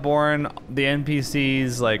in Bloodborne, the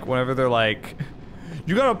NPCs, like, whenever they're like,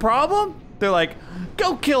 you got a problem? They're like,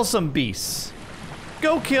 go kill some beasts.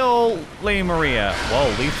 Go kill Lady Maria. Whoa,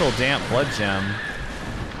 lethal damp blood gem.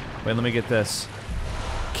 Wait, let me get this.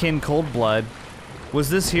 Kin cold blood.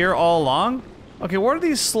 Was this here all along? Okay, what are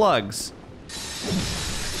these slugs?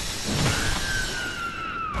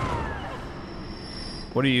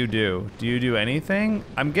 What do? Do you do anything?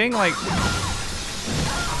 I'm getting like...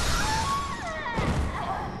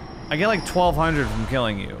 I get like 1,200 from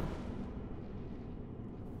killing you.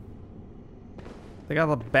 They got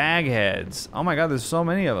the bag heads. Oh my god, there's so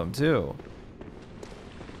many of them too.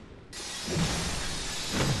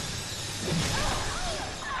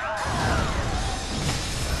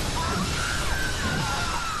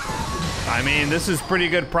 I mean, this is pretty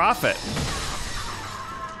good profit.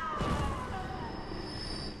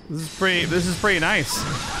 This is pretty nice.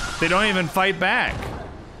 They don't even fight back.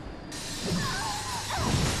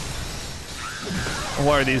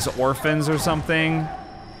 What are these, orphans or something?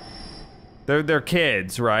 They're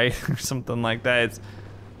kids, right? Or something like that. It's,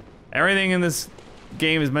 everything in this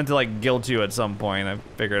game is meant to like guilt you at some point, I've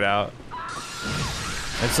figured out.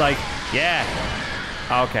 It's like, yeah.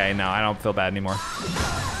 Okay, no, I don't feel bad anymore.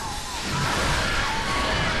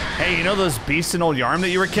 Hey, you know those beasts in Old Yarm that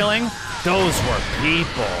you were killing? Those were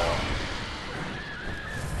people.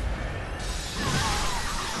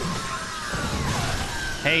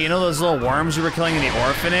 Hey, you know those little worms you were killing in the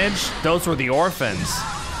orphanage? Those were the orphans.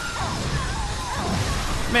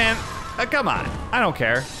 Man, come on. I don't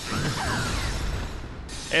care.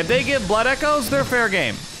 If they give blood echoes, they're fair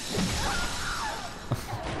game.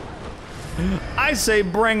 I say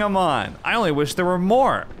bring them on. I only wish there were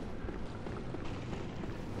more.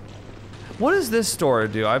 What does this door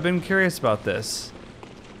do? I've been curious about this.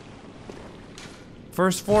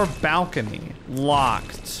 First floor balcony,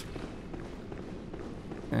 locked.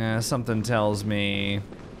 Something tells me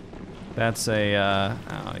that's a,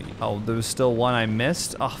 oh, there's still one I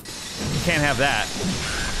missed? Oh, can't have that.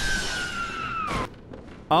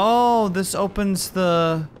 Oh, this opens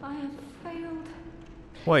the... I have failed.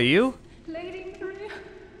 What, you? Lady Maria.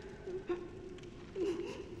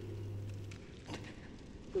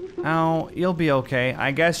 Oh, you'll be okay.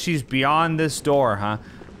 I guess she's beyond this door, huh?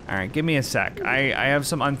 All right, give me a sec. I have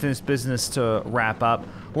some unfinished business to wrap up.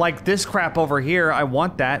 Like this crap over here, I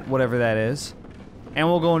want that, whatever that is. And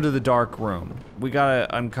we'll go into the dark room. We gotta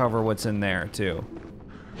uncover what's in there, too.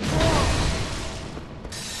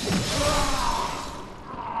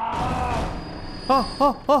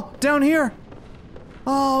 Oh, down here!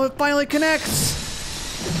 Oh, it finally connects!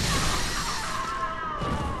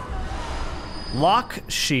 Lock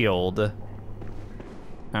shield.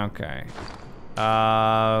 Okay.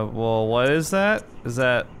 Well, what is that? Is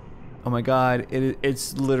that... Oh my god,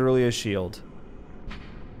 it's literally a shield.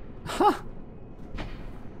 Huh.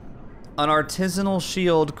 An artisanal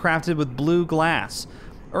shield crafted with blue glass.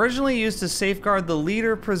 Originally used to safeguard the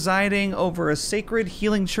leader presiding over a sacred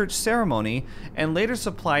healing church ceremony, and later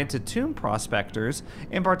supplied to tomb prospectors,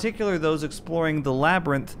 in particular those exploring the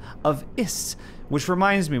labyrinth of Ist. Which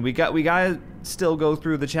reminds me, we gotta still go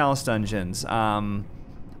through the Chalice dungeons. I'm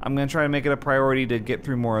gonna try to make it a priority to get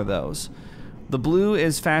through more of those. The blue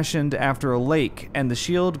is fashioned after a lake, and the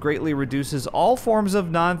shield greatly reduces all forms of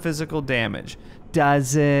non-physical damage.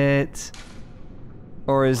 Does it?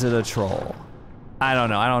 Or is it a troll? I don't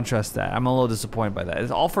know, I don't trust that. I'm a little disappointed by that.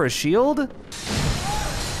 Is it all for a shield?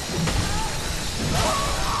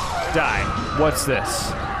 Die. What's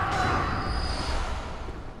this?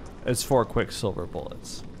 It's 4 quicksilver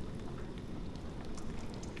bullets.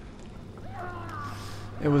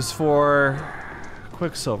 It was for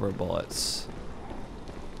quicksilver bullets.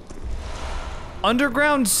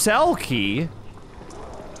 Underground cell key?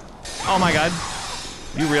 Oh my god.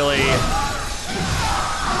 You really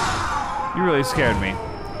scared me.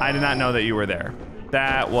 I did not know that you were there.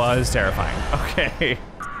 That was terrifying. Okay.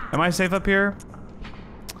 Am I safe up here?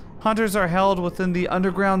 Hunters are held within the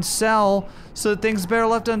underground cell, so that things better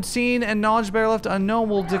left unseen and knowledge better left unknown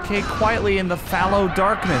will decay quietly in the fallow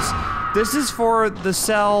darkness. This is for the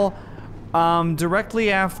cell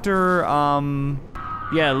directly after,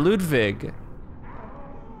 yeah, Ludwig.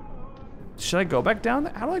 Should I go back down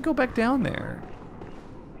there? How do I go back down there?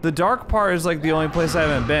 The dark part is like the only place I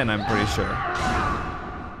haven't been, I'm pretty sure.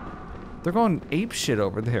 They're going ape shit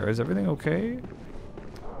over there. Is everything okay?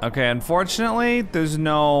 Okay, unfortunately, there's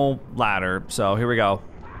no ladder, so here we go.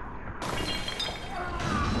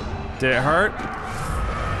 Did it hurt?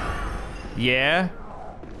 Yeah.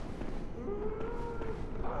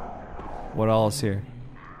 What else here?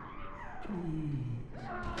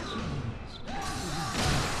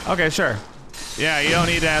 Okay, sure. Yeah, you don't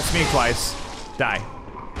need to ask me twice. Die.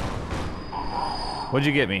 What'd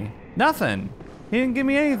you get me? Nothing. He didn't give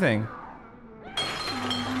me anything.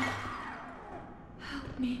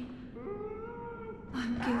 Help me.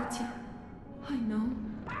 I'm guilty. I know.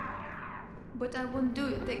 But I won't do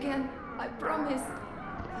it again. I promise.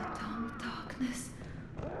 The dumb darkness.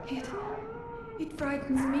 It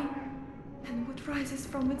frightens me. And what rises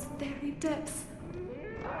from its very depths.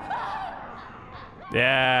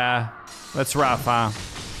 Yeah, that's rough, huh?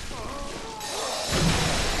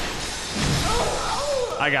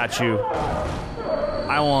 I got you.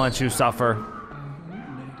 I won't let you suffer.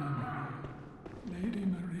 Lady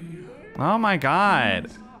Maria, Oh my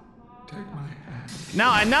God. take my hand.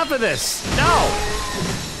 No, enough of this. No.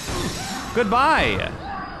 Goodbye.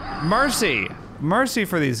 Mercy. Mercy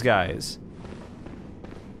for these guys.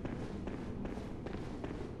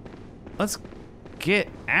 Let's get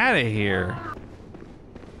out of here.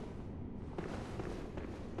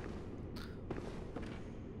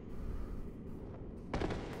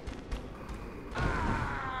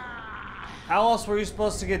 How else were you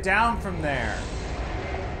supposed to get down from there?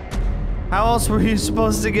 How else were you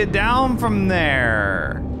supposed to get down from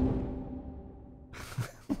there?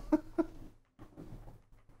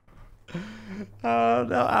 No,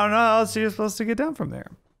 I don't know how else you're supposed to get down from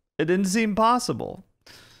there. It didn't seem possible.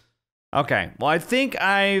 Okay, well, I think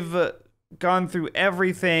I've gone through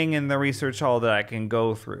everything in the research hall that I can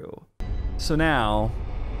go through. So now,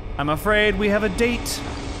 I'm afraid we have a date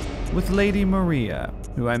with Lady Maria,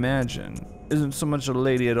 who I imagine isn't so much a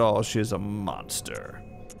lady at all, she is a monster.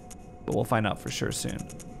 But we'll find out for sure soon.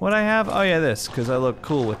 What I have? Oh yeah, this, because I look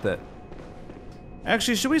cool with it.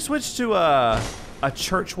 Actually, should we switch to a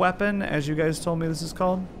church weapon, as you guys told me this is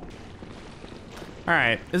called? All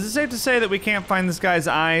right, is it safe to say that we can't find this guy's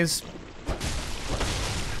eyes?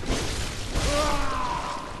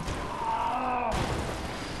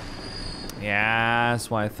 Yeah,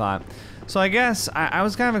 that's what I thought. So I guess I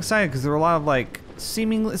was kind of excited because there were a lot of like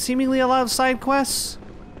seemingly a lot of side quests.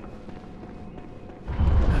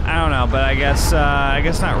 I don't know, but I guess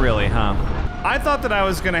not really, huh? I thought that I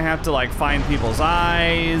was gonna have to like find people's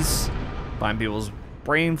eyes, find people's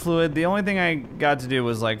brain fluid. The only thing I got to do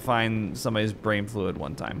was like find somebody's brain fluid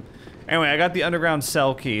one time. Anyway, I got the underground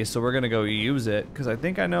cell key, so we're gonna go use it because I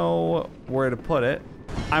think I know where to put it.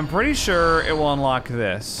 I'm pretty sure it will unlock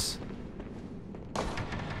this.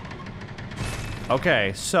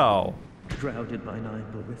 Okay, so. Shrouded by night,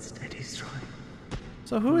 but with steady stride.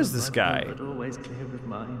 So who is this guy? But always clear of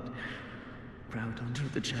mind. Proud under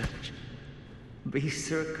the church.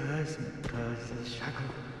 Beasts are cursed, curses shackled.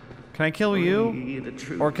 Can I kill you?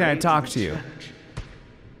 Or can I talk to you?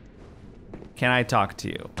 Can I talk to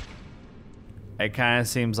you? It kind of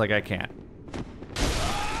seems like I can't.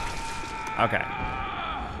 Okay.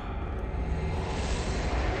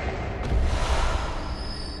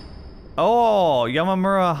 Oh,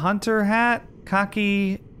 Yamamura hunter hat?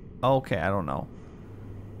 Kaki. Okay, I don't know.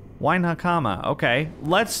 Wine Hakama. Okay,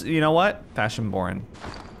 let's, you know what? Fashion born.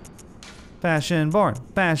 Fashion born.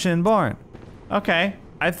 Fashion born. Okay,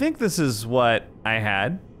 I think this is what I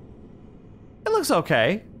had. It looks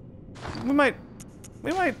okay. We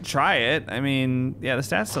might try it. I mean, yeah, the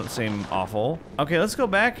stats don't seem awful. Okay, let's go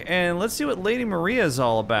back and let's see what Lady Maria is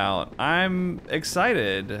all about. I'm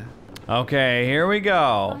excited. Okay, here we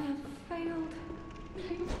go. I have failed.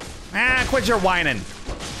 Ah, quit your whining.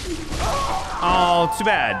 Oh, too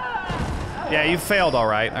bad. Yeah, you failed, all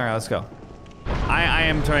right. All right, let's go. I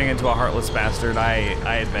am turning into a heartless bastard. I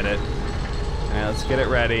admit it. All right, let's get it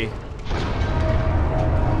ready.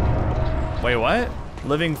 Wait, what?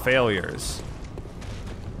 Living failures.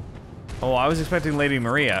 Oh, I was expecting Lady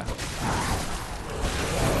Maria.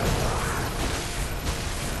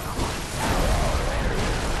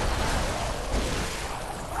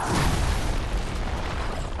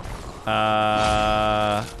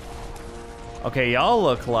 Okay, y'all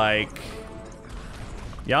look like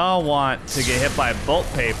y'all want to get hit by bolt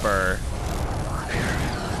paper.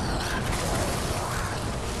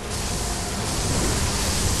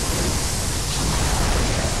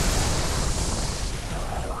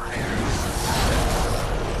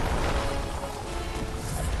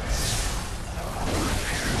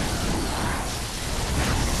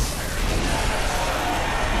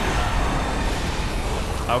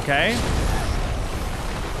 Okay.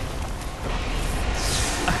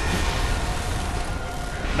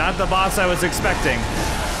 Not the boss I was expecting.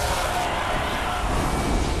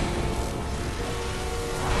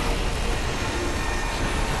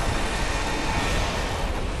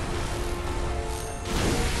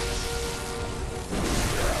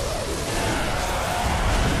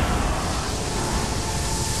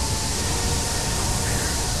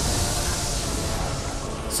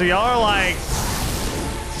 So y'all are like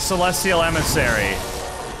celestial emissary.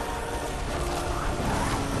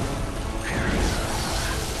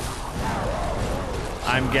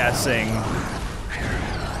 I'm guessing.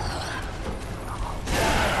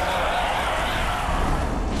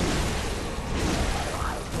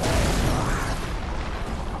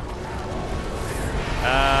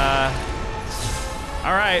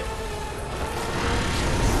 All right.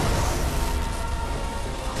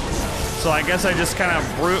 So I guess I just kind of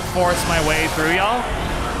brute force my way through y'all.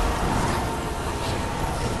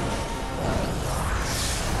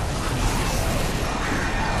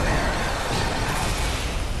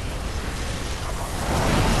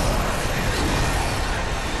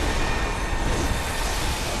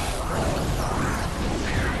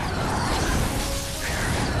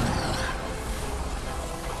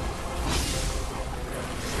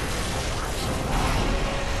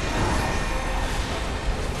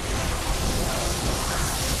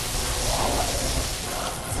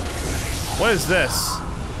 What is this?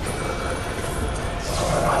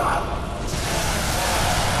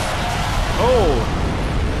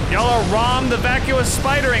 Oh, y'all are Rom the vacuous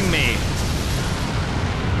spidering me.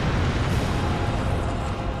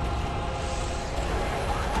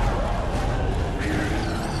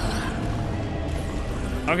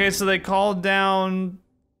 Okay, so they called down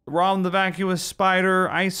Rom the vacuous spider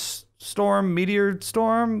ice storm, meteor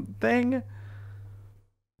storm thing.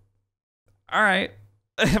 All right.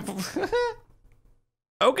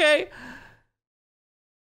 Okay.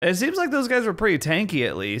 It seems like those guys were pretty tanky,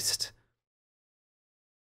 at least.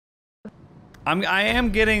 I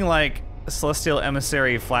am getting like celestial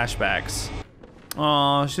emissary flashbacks.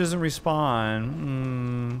 Oh, she doesn't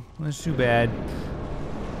respawn. That's too bad.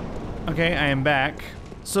 Okay, I am back.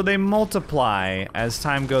 So they multiply as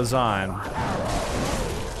time goes on.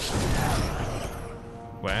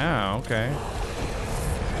 Wow, okay.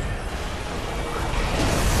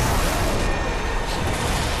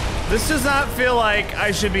 This does not feel like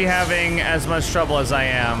I should be having as much trouble as I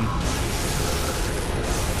am.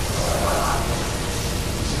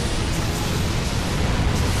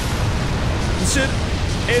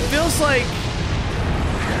 It feels like...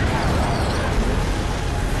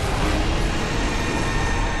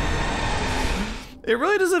 It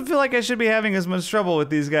really doesn't feel like I should be having as much trouble with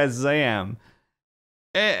these guys as I am.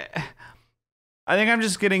 I think I'm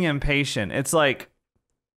just getting impatient. It's like,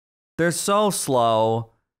 they're so slow.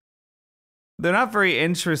 They're not very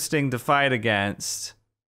interesting to fight against.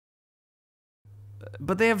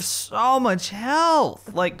 But they have so much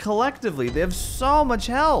health. Like, collectively, they have so much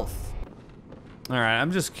health. All right,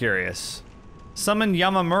 I'm just curious. Summon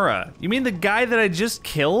Yamamura. You mean the guy that I just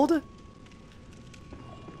killed?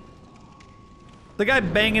 The guy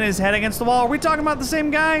banging his head against the wall. Are we talking about the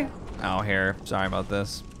same guy? Oh, here. Sorry about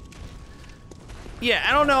this. Yeah,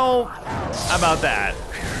 I don't know about that.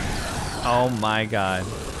 Oh my god.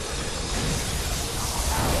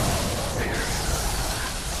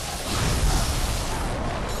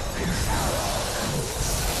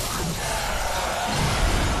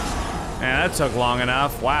 Yeah, that took long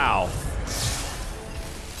enough. Wow.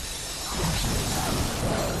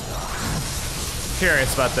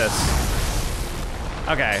 Curious about this.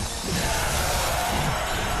 Okay.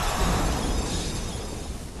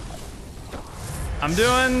 I'm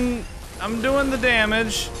doing the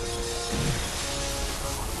damage.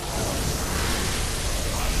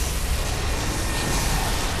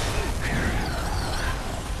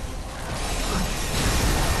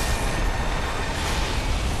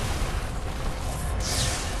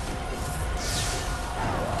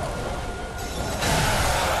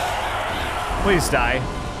 Please die.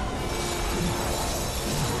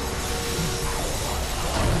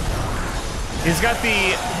 He's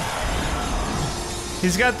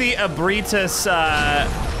got the Abritus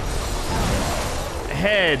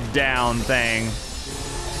head down thing.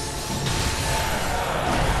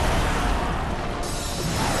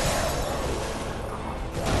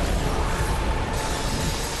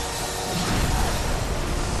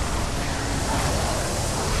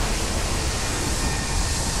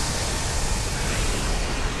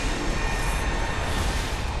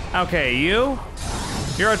 Okay, you're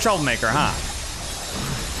a troublemaker, huh?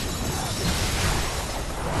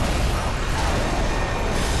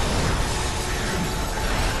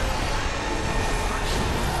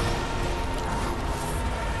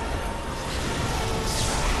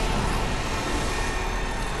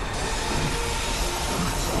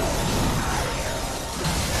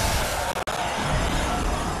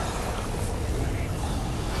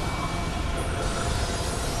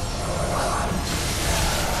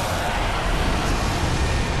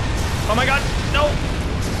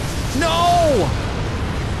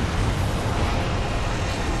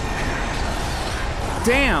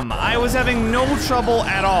 damn, I was having no trouble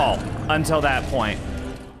at all until that point.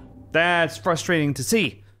 That's frustrating to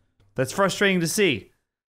see. That's frustrating to see.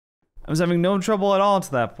 I was having no trouble at all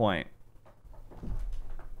to that point.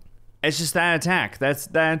 It's just that attack. That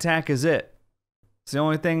attack is it. It's the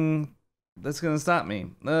only thing that's gonna stop me.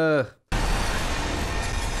 Ugh.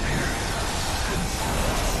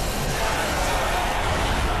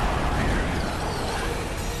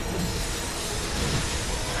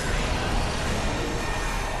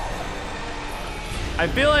 I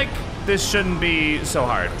feel like this shouldn't be so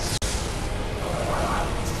hard.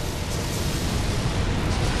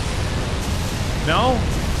 No?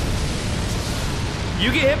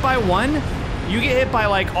 You get hit by one, you get hit by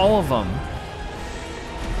like all of them.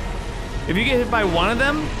 If you get hit by one of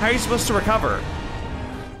them, how are you supposed to recover?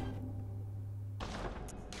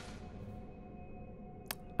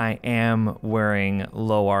 I am wearing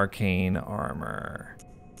low arcane armor.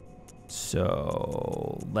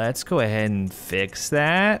 So let's go ahead and fix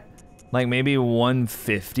that. Like maybe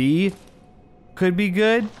 150 could be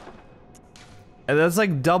good. And that's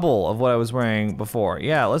like double of what I was wearing before.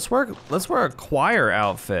 Yeah, let's wear a choir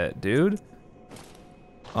outfit, dude.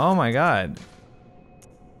 Oh my god.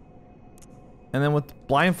 And then with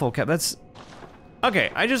blindfold cap, that's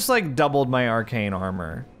okay. I just like doubled my arcane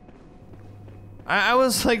armor. I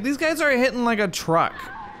was like, these guys are hitting like a truck.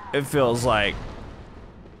 It feels like.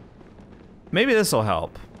 Maybe this will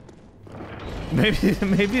help.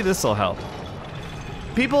 Maybe this will help.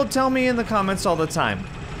 People tell me in the comments all the time,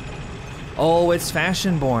 oh, it's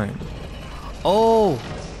fashion born. Oh,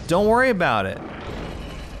 don't worry about it.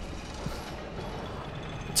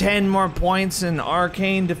 10 more points in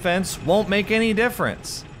arcane defense won't make any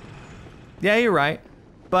difference. Yeah, you're right.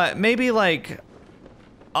 But maybe like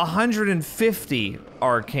 150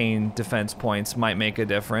 arcane defense points might make a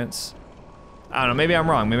difference. I don't know, maybe I'm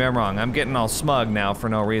wrong, maybe I'm wrong. I'm getting all smug now for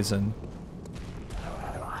no reason.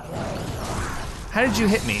 How did you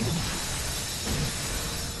hit me?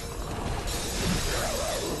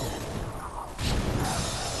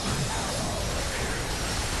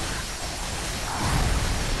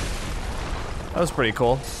 That was pretty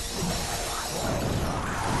cool.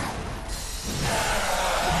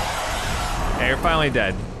 Yeah, you're finally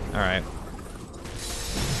dead. All right.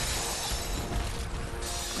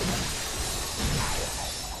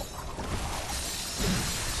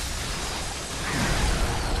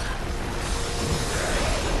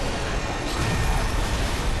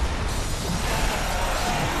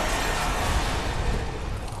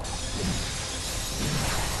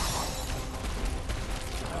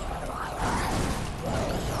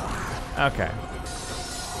 Okay.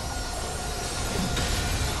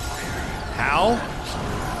 How?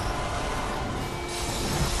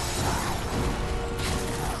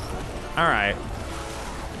 All right.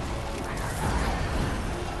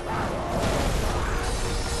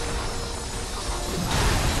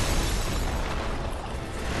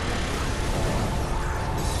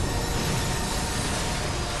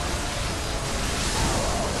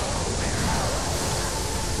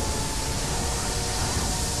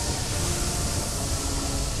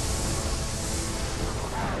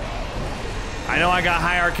 I know I got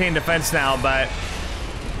high arcane defense now, but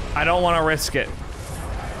I don't want to risk it.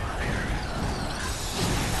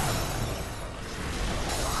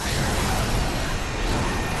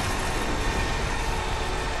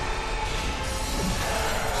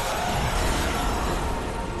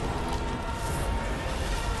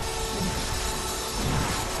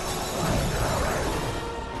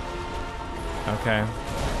 Okay.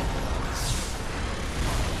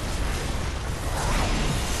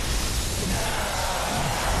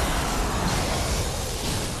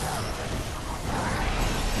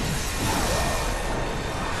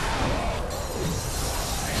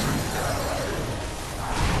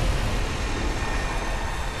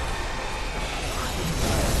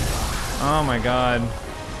 Oh my god.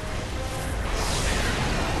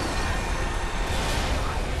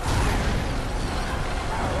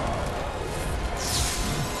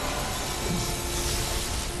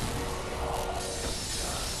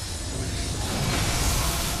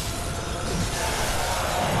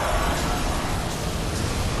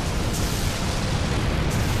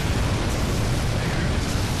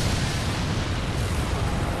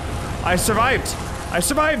 I survived! I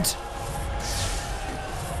survived!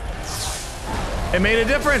 It made a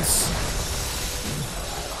difference!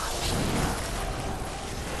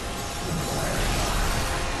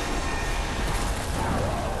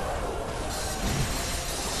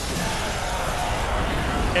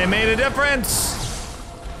 It made a difference!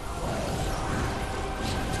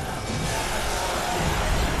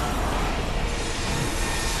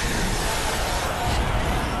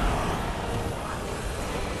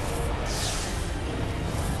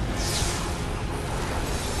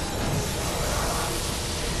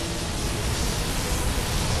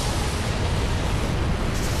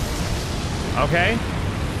 Okay.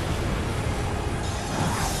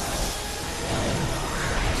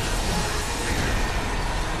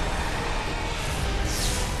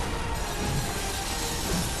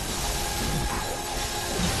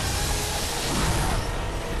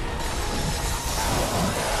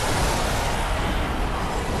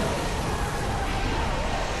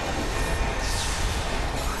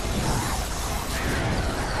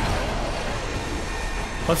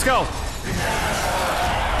 Let's go.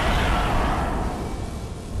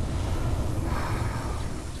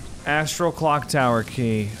 Astral Clock Tower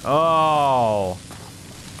key. Oh.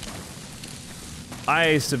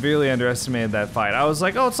 I severely underestimated that fight. I was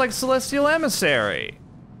like, oh, it's like Celestial Emissary.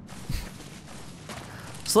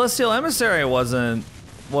 Celestial Emissary wasn't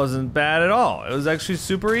bad at all. It was actually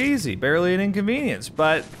super easy, barely an inconvenience.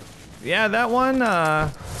 But yeah, that one,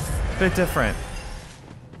 bit different.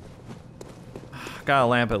 Got a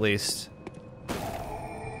lamp at least.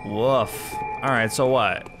 Woof. All right, so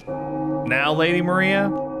what? Now, Lady Maria?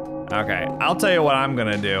 Okay, I'll tell you what I'm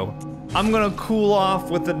gonna do. I'm gonna cool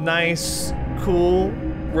off with a nice, cool,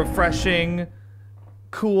 refreshing,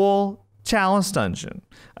 cool Chalice Dungeon.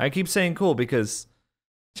 I keep saying cool because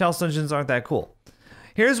Chalice Dungeons aren't that cool.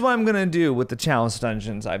 Here's what I'm gonna do with the Chalice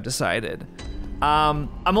Dungeons, I've decided. I'm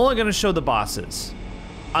only gonna show the bosses.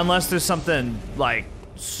 Unless there's something, like,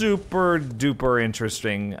 super duper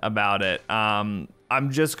interesting about it. I'm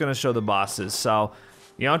just gonna show the bosses, so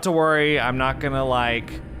you don't have to worry. I'm not gonna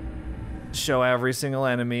like show every single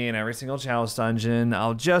enemy and every single Chalice dungeon.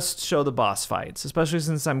 I'll just show the boss fights, especially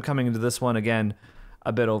since I'm coming into this one again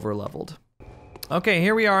a bit over leveled. Okay,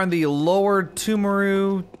 here we are in the lower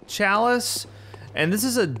Tumaru Chalice, and this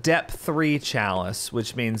is a depth 3 Chalice,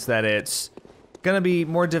 which means that it's gonna be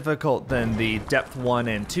more difficult than the depth 1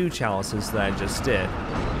 and 2 chalices that I just did.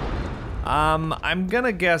 I'm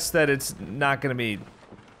gonna guess that it's not gonna be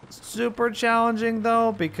super challenging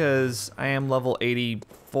though, because I am level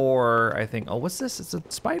 84, I think. Oh, what's this? It's a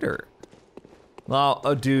spider. Well,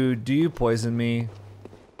 oh dude, do you poison me?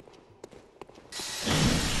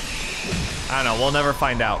 I don't know, we'll never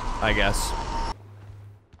find out, I guess.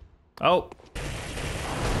 Oh.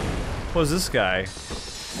 What was this guy?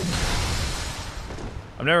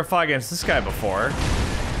 I've never fought against this guy before.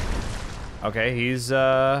 Okay, he's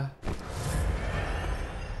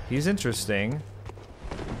interesting.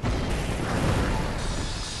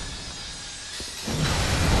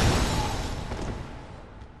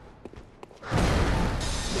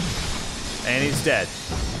 And he's dead.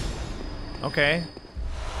 Okay.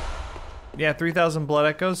 Yeah, 3,000 blood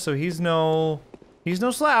echoes, so he's no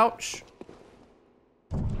slouch.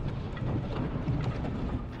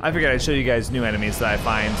 I figured I'd show you guys new enemies that I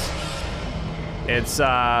find. It's,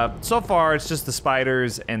 so far, it's just the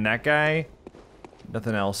spiders and that guy.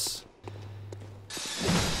 Nothing else.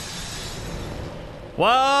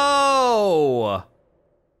 Whoa!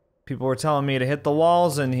 People were telling me to hit the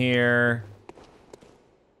walls in here.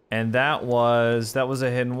 And that was a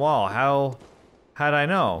hidden wall. How'd I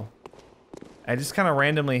know? I just kind of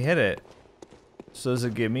randomly hit it. So does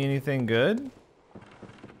it give me anything good?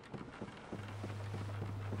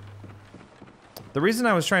 The reason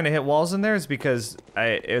I was trying to hit walls in there is because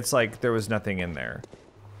it's like there was nothing in there.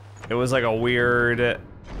 It was like a weird...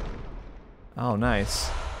 Oh, nice.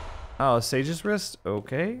 Oh, Sage's Wrist?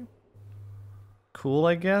 Okay. Cool,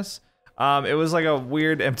 I guess. It was like a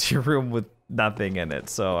weird empty room with nothing in it,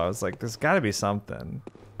 so I was like, there's gotta be something.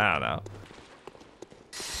 I don't know.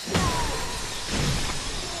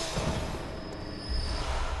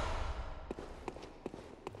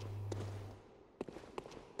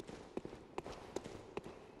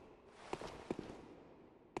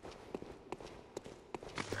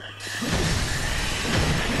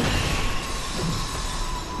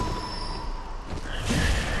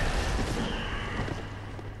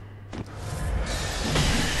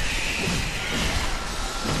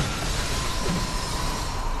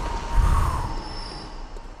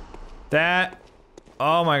 That,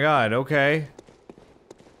 oh my god, okay.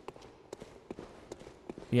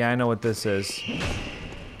 Yeah, I know what this is.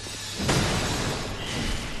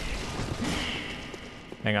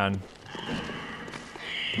 Hang on.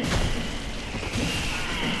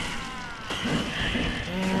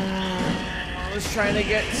 I was trying to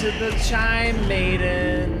get to the Chime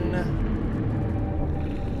Maiden.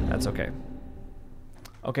 That's okay.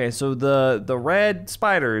 Okay, so the red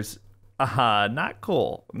spiders, not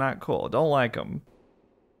cool, not cool. Don't like them.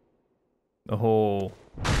 Oh.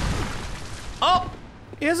 Oh,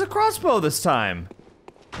 he has a crossbow this time.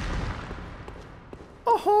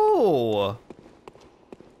 Oh.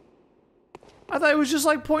 I thought he was just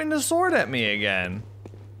like pointing a sword at me again.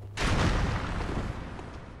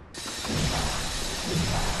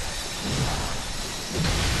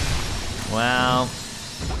 Well,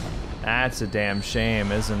 that's a damn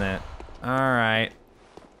shame, isn't it? All right.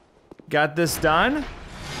 Got this done,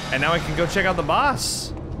 and now we can go check out the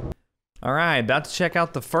boss. All right, about to check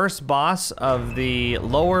out the first boss of the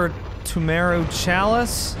Lower Tumeru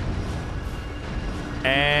Chalice.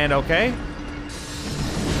 And okay.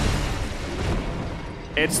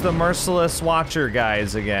 It's the Merciless Watcher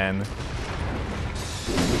guys again.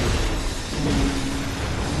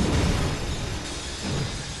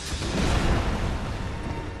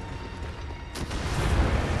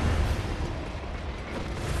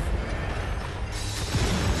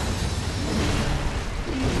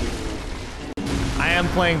 I am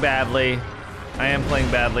playing badly.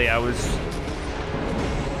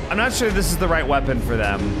 I'm not sure this is the right weapon for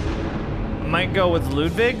them. Might go with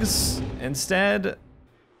Ludwig's instead.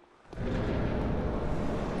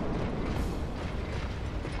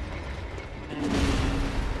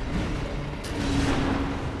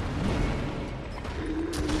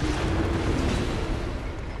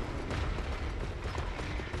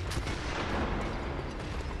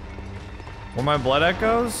 Where my blood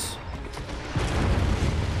echoes?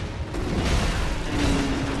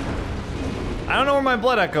 I don't know where my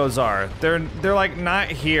blood echoes are. They're like not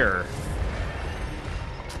here.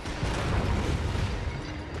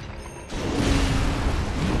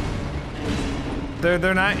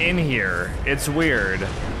 They're not in here. It's weird.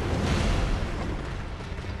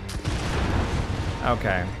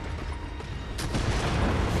 Okay.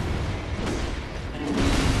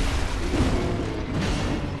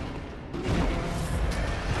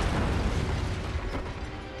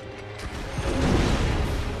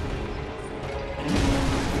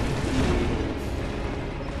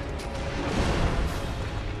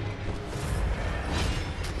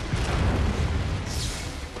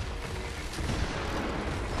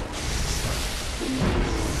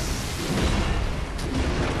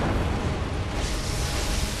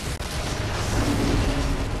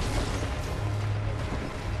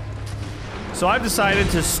 So I've decided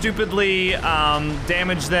to stupidly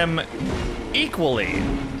damage them equally.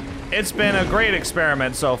 It's been a great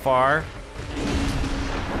experiment so far.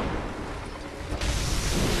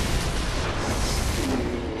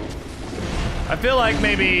 I feel like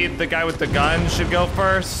maybe the guy with the gun should go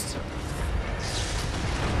first.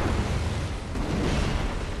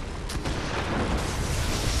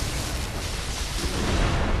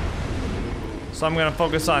 So I'm gonna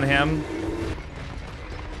focus on him.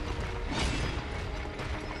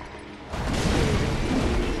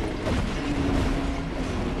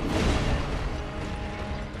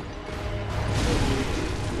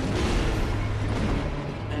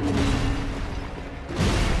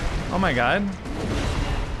 Oh my god.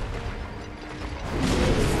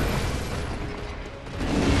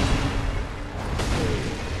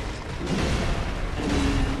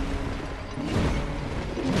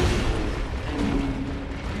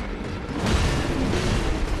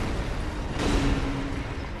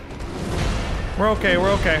 We're okay,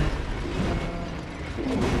 we're okay.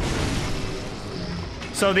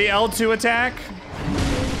 So the L2 attack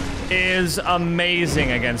is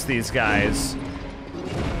amazing against these guys.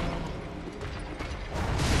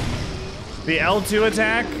 The L2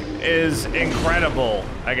 attack is incredible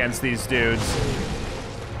against these dudes.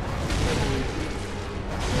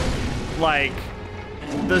 Like,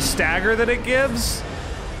 the stagger that it gives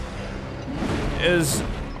is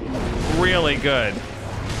really good.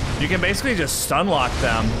 You can basically just stun lock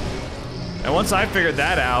them. And once I figured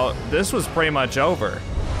that out, this was pretty much over.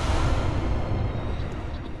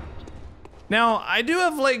 Now, I do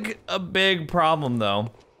have like a big problem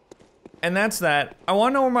though. And that's that I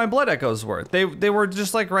want to know where my blood echoes were. They were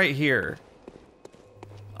just like right here,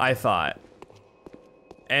 I thought.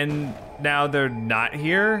 And now they're not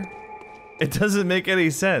here? It doesn't make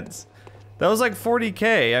any sense. That was like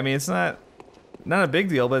 40K. I mean, it's not a big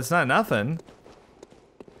deal, but it's not nothing.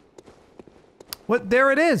 What?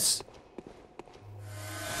 There it is.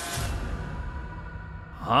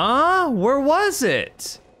 Huh? Where was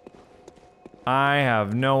it? I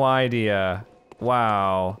have no idea.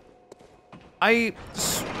 Wow.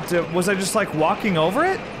 Was I just like walking over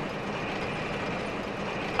it?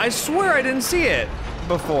 I swear I didn't see it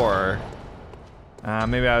before.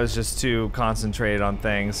 Maybe I was just too concentrated on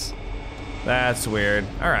things. That's weird.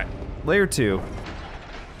 All right, layer 2.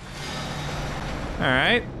 All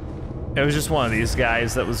right. It was just one of these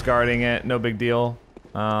guys that was guarding it, no big deal.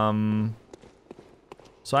 So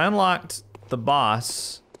I unlocked the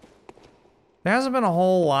boss. There hasn't been a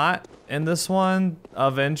whole lot in this one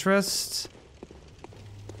of interest.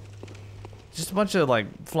 Just a bunch of like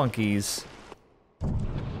flunkies.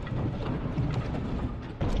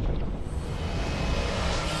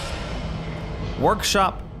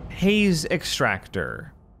 Workshop haze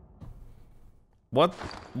extractor. What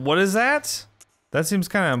is that? That seems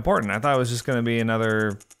kind of important. I thought it was just gonna be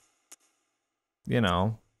another, you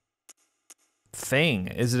know, thing.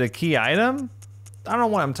 Is it a key item? I don't know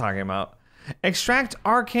what I'm talking about. Extract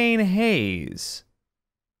arcane haze.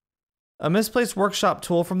 A misplaced workshop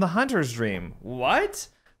tool from the hunter's dream. What?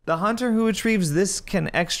 The hunter who retrieves this can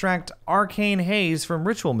extract arcane haze from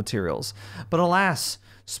ritual materials. But alas,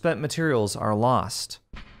 spent materials are lost.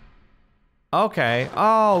 Okay.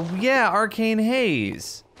 Oh, yeah, arcane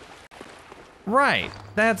haze. Right.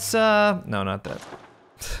 That's, no, not that.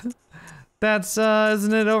 That's,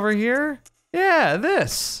 isn't it over here? Yeah,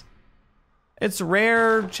 this. It's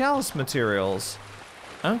rare chalice materials.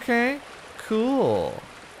 Okay, cool.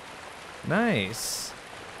 Nice.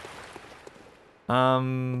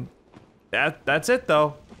 That's it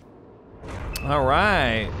though. All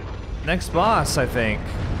right. Next boss, I think.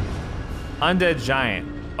 Undead Giant.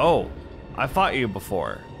 Oh, I fought you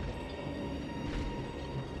before.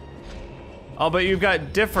 Oh, but you've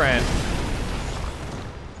got different.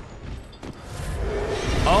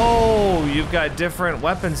 Oh, you've got different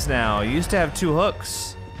weapons now. You used to have 2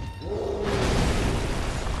 hooks.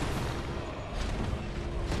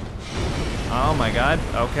 Oh my god,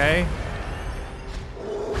 okay.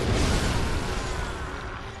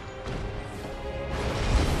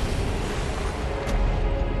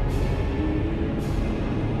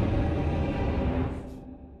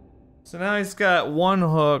 So now he's got 1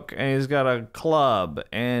 hook and he's got a club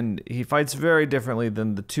and he fights very differently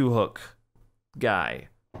than the 2 hook guy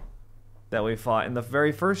that we fought in the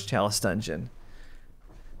very first Chalice dungeon.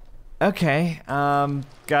 Okay,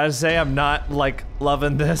 gotta say I'm not like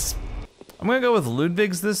loving this. I'm gonna go with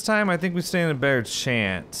Ludwig's this time. I think we stand a better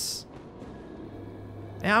chance.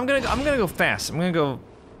 Yeah, I'm gonna go fast. I'm gonna go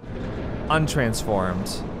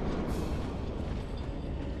untransformed.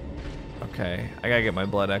 Okay, I gotta get my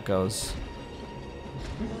blood echoes.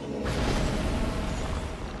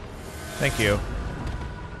 Thank you.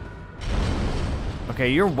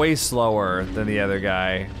 Okay, you're way slower than the other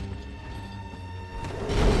guy.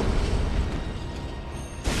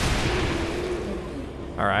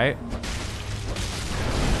 All right.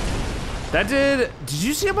 That did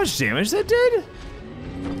you see how much damage that did?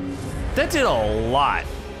 That did a lot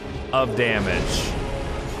of damage.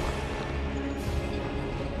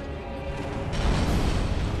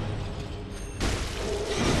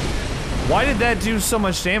 Why did that do so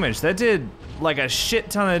much damage? That did like a shit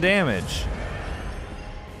ton of damage.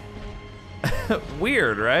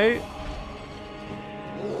 Weird, right?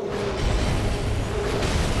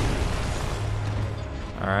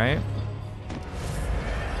 All right.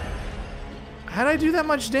 How'd I do that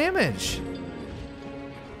much damage?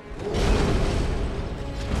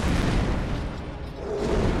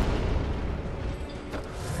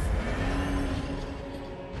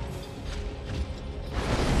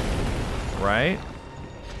 Right?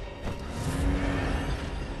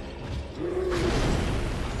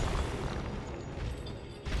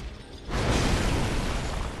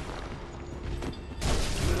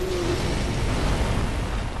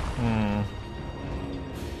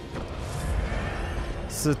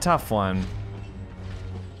 This is a tough one.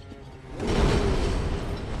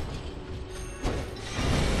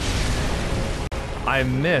 I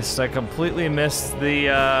missed. I completely missed the,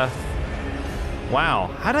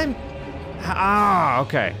 wow. How'd I... Ah,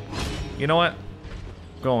 okay. You know what?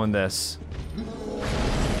 Going this.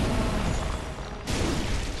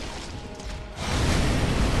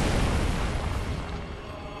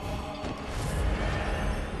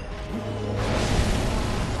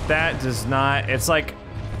 That does not... It's like...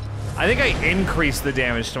 I think I increase the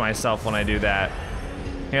damage to myself when I do that.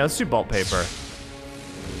 Here, let's do bolt paper.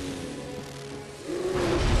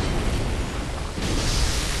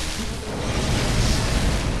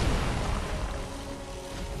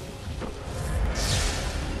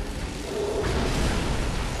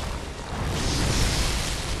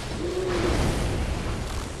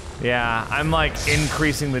 Yeah, I'm like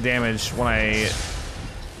increasing the damage when I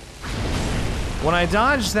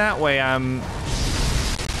dodge that way.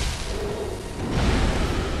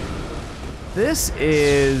 This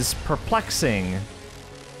is perplexing.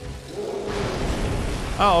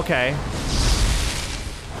 Oh, okay.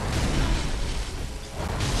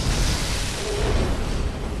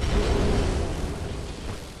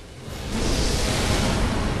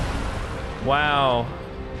 Wow.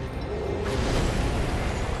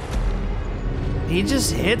 He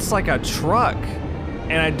just hits like a truck,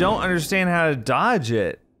 and I don't understand how to dodge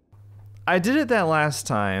it. I did it that last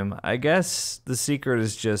time. I guess the secret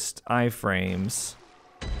is just iframes.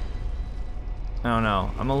 I don't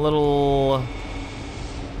know. I'm a little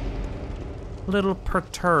little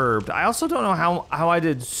perturbed. I also don't know how I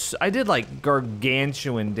did like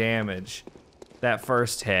gargantuan damage that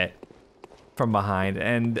first hit from behind,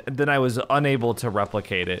 and then I was unable to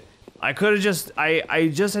replicate it. I could have just,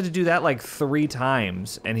 I just had to do that like 3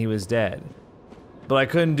 times and he was dead. But I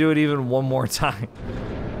couldn't do it even one more time.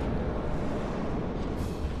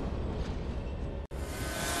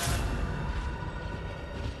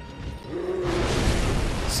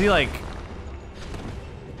 See, like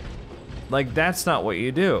that's not what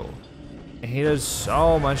you do. He does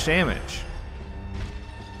so much damage.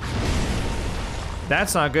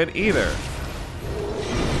 That's not good either.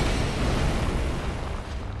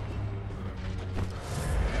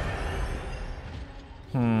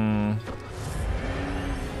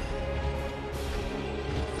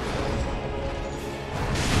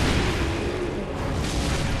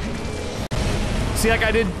 See, like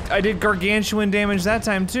I did gargantuan damage that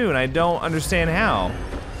time too, and I don't understand how.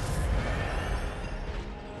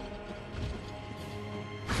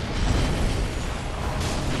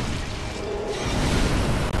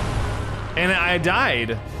 And I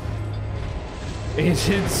died. It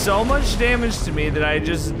did so much damage to me that I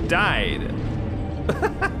just died.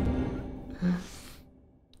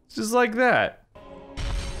 Just like that.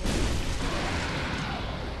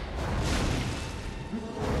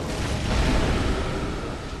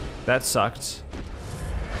 That sucked.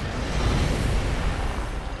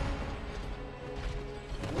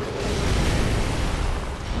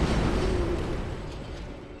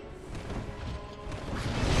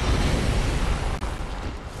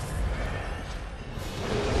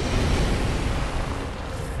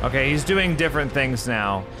 Okay, he's doing different things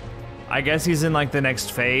now. I guess he's in like the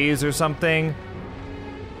next phase or something.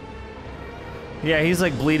 Yeah, he's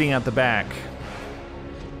like bleeding out the back.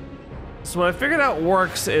 So what I figured out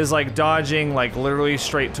works is like dodging like literally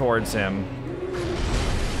straight towards him.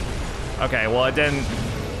 Okay, well it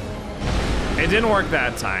didn't work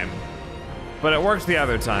that time, but it worked the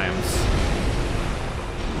other times.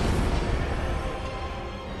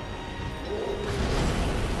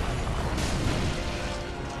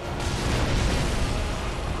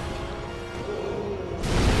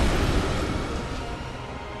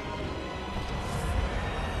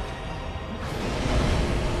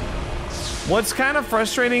 What's kind of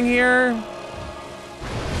frustrating here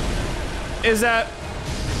is that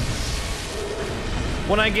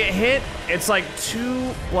when I get hit, it's like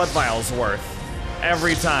 2 blood vials worth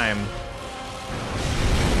every time.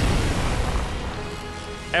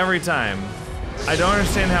 Every time. I don't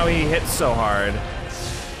understand how he hits so hard.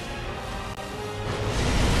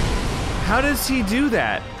 How does he do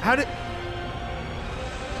that?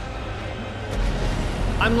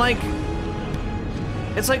 I'm like,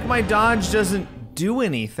 it's like my dodge doesn't do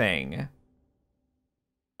anything.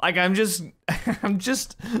 Like I'm just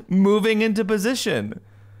moving into position.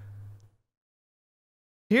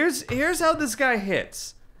 Here's how this guy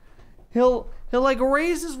hits. He'll like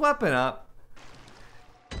raise his weapon up,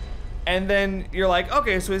 and then you're like,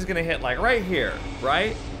 okay, so he's gonna hit like right here,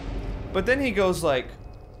 right? But then he goes like,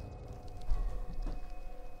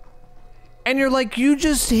 and you're like, you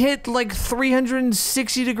just hit like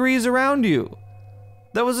 360 degrees around you.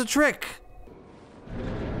 That was a trick.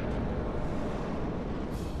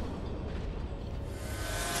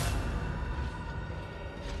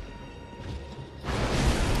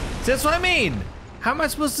 See, that's what I mean. How am I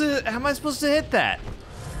supposed to hit that?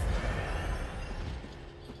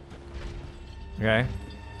 Okay.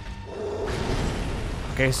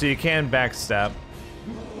 Okay, so you can backstep.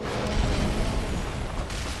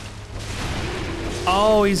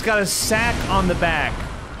 Oh, he's got a sack on the back.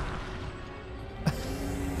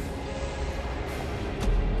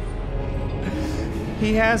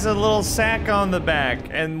 He has a little sack on the back,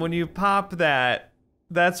 and when you pop that,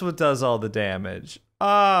 that's what does all the damage.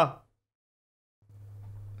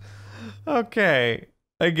 Okay,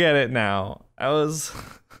 I get it now. I was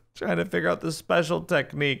trying to figure out the special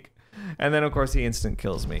technique, and then of course he instant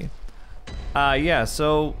kills me. Yeah,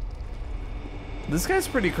 so this guy's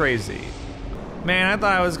pretty crazy. Man, I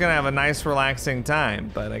thought I was gonna have a nice relaxing time,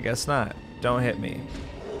 but I guess not. Don't hit me.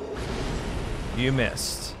 You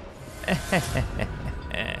missed.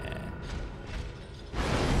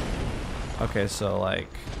 Okay, so like,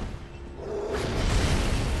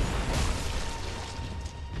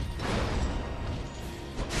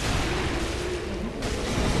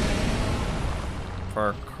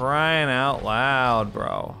 for crying out loud,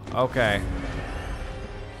 bro. Okay.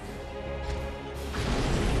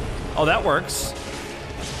 Oh, that works.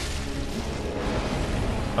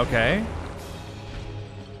 Okay.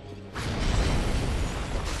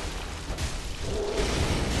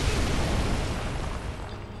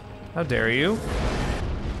 How dare you?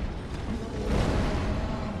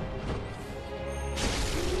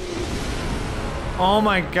 Oh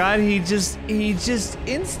my god, he just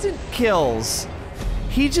instant kills.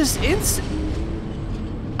 He just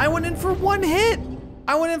I went in for one hit.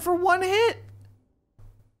 I went in for one hit.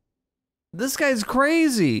 This guy's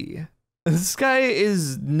crazy. This guy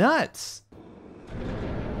is nuts.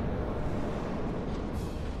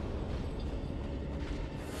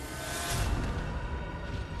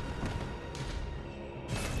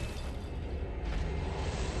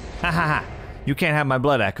 Ha ha ha. You can't have my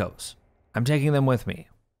blood echoes. I'm taking them with me.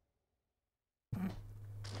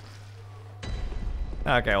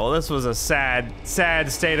 Okay, well this was a sad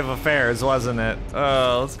state of affairs, wasn't it?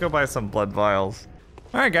 Let's go buy some blood vials.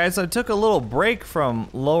 Alright guys, so I took a little break from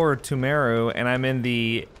Lower Tumeru and I'm in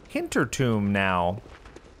the Hintertomb now.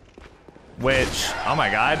 Which, oh my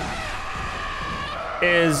god,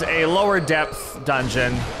 is a lower depth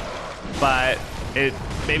dungeon, but it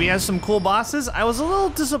maybe has some cool bosses. I was a little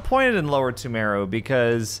disappointed in Lower Tumeru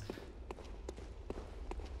because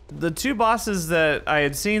the two bosses that I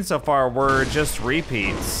had seen so far were just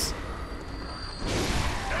repeats.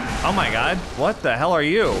 Oh my god, what the hell are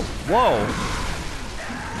you? Whoa.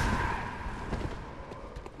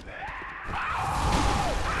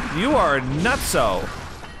 You are nutso.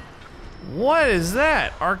 What is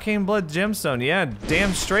that? Arcane Blood Gemstone. Yeah,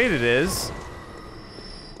 damn straight it is.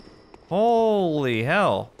 Holy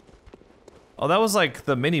hell. Oh, that was like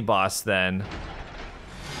the mini boss then.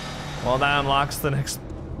 Well, that unlocks the next...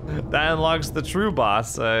 That unlocks the true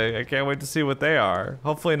boss. I can't wait to see what they are.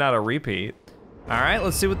 Hopefully not a repeat. All right,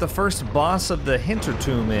 let's see what the first boss of the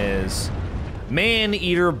Hintertomb is.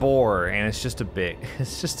 Man-eater boar, and it's just a big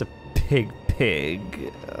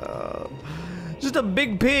pig. Just a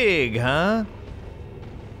big pig, huh?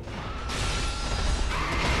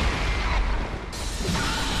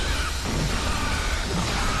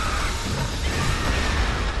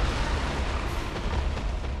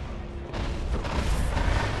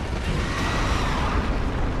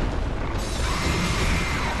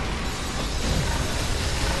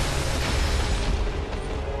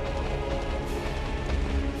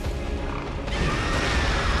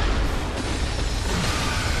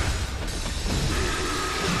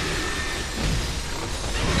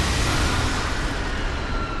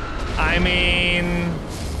 I mean,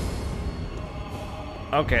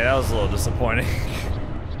 okay, that was a little disappointing.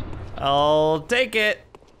 I'll take it.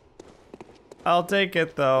 I'll take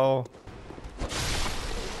it though.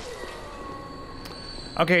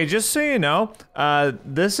 Okay, just so you know,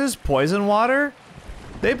 this is poison water.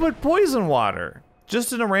 They put poison water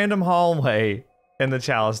just in a random hallway in the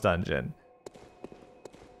Chalice dungeon.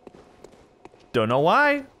 Don't know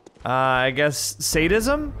why. I guess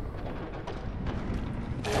sadism?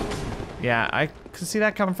 Yeah, I can see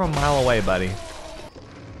that coming from a mile away, buddy.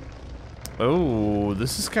 Oh,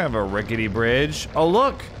 this is kind of a rickety bridge. Oh,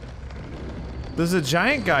 look! There's a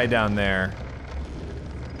giant guy down there.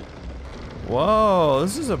 Whoa,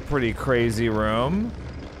 this is a pretty crazy room.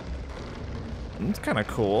 It's kind of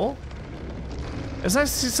cool. It's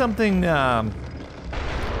nice to see something, oh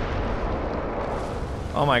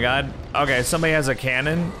my god. Okay, somebody has a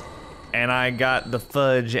cannon, and I got the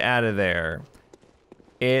fudge out of there.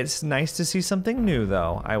 It's nice to see something new,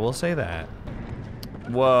 though. I will say that.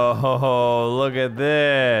 Whoa, look at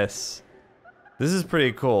this. This is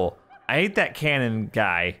pretty cool. I hate that cannon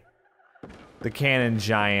guy. The cannon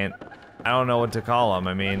giant. I don't know what to call him.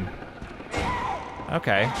 I mean,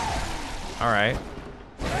 okay. All right.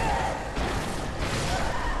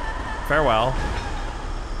 Farewell.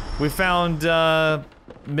 We found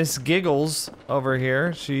Miss Giggles over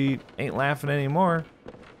here. She ain't laughing anymore.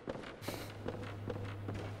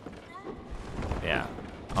 Yeah.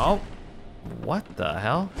 Oh, what the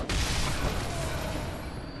hell?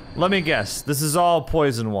 Let me guess, this is all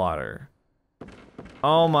poison water.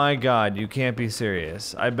 Oh my god, you can't be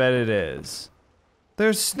serious. I bet it is.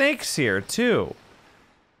 There's snakes here too.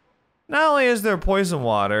 Not only is there poison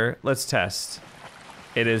water, let's test.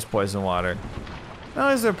 It is poison water. Not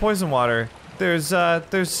only is there poison water, there's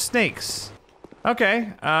snakes.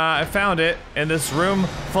 Okay, I found it in this room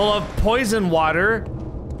full of poison water.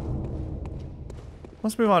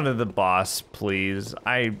 Let's move on to the boss, please.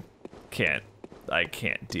 I can't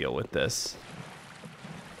deal with this.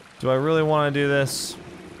 Do I really want to do this?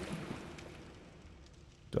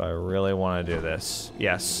 Do I really want to do this?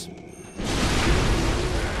 Yes.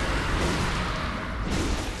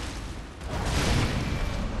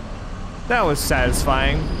 That was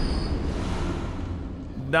satisfying.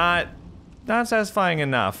 Not satisfying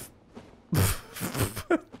enough.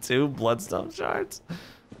 2 bloodstone shards.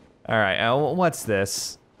 All right, what's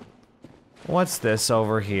this? What's this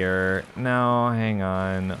over here? No, hang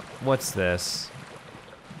on. What's this?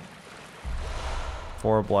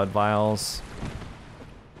 4 blood vials.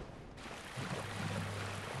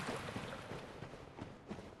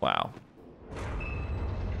 Wow.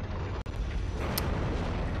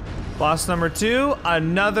 Boss number 2,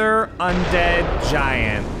 another undead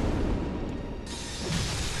giant.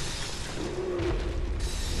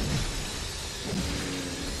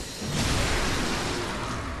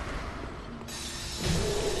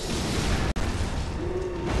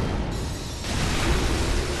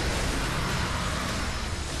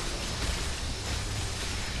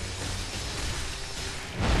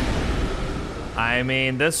 I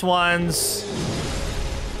mean, this one's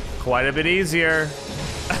quite a bit easier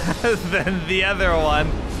than the other one.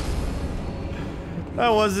 That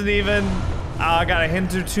wasn't even... Oh, I got a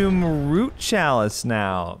Hintertomb root chalice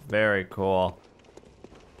now. Very cool.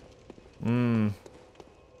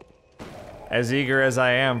 As eager as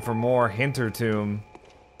I am for more Hintertomb.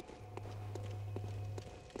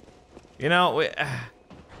 You know,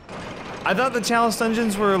 I thought the chalice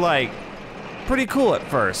dungeons were like pretty cool at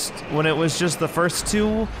first when it was just the first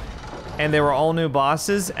 2 and they were all new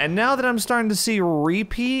bosses, and now that I'm starting to see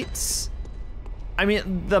repeats, I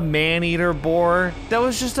mean, the man-eater boar, that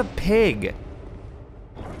was just a pig.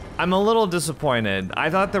 I'm a little disappointed. I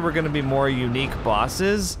thought there were gonna be more unique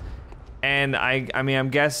bosses, and I mean, I'm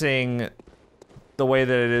guessing the way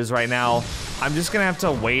that it is right now, I'm just gonna have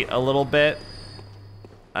to wait a little bit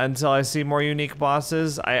until I see more unique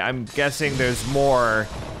bosses. I'm guessing there's more,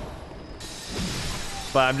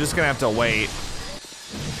 but I'm just gonna have to wait.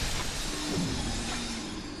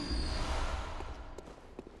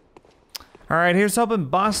 All right, here's hoping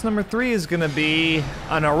boss number 3 is gonna be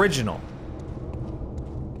an original.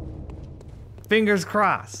 Fingers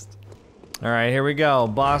crossed. All right, here we go.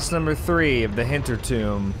 Boss number 3 of the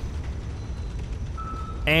Hintertomb.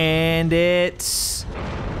 And it's...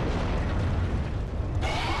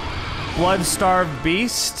 Blood-starved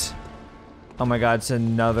beast. Oh my god, it's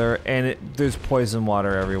another, and there's poison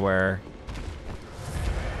water everywhere.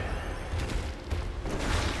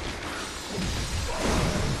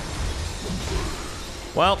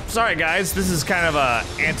 Well, sorry guys, this is kind of a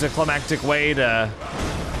anticlimactic way to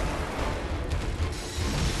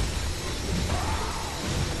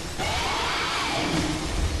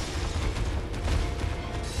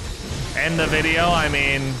end the video. I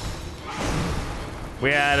mean,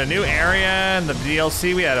 we had a new area in the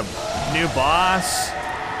DLC, we had a new boss.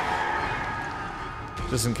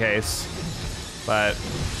 Just in case. But,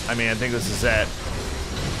 I mean, I think this is it.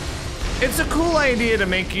 It's a cool idea to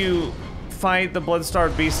make you fight the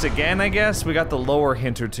Blood-starved beast again, I guess. We got the lower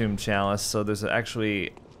Hintertomb chalice, so there's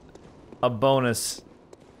actually a bonus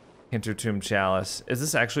Hintertomb chalice. Is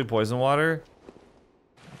this actually poison water?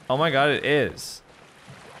 Oh my god, it is.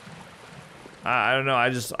 I don't know,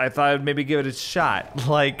 I thought I'd maybe give it a shot.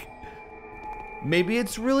 Like, maybe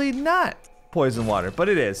it's really not poison water, but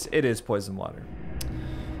it is poison water.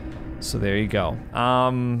 So there you go.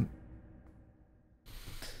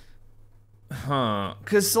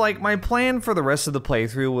 Cause like my plan for the rest of the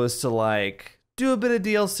playthrough was to like do a bit of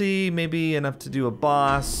DLC, maybe enough to do a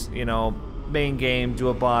boss, you know, main game, do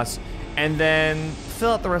a boss, and then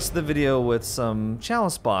fill out the rest of the video with some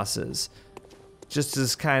chalice bosses. Just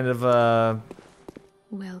as kind of a...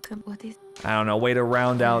 Welcome, what is... I don't know, way to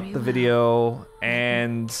round out the video,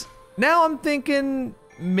 and now I'm thinking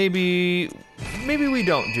maybe we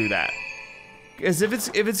don't do that. Cause if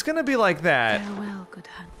it's gonna be like that... Farewell, good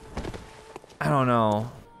hunt. I don't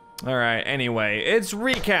know. All right, anyway, it's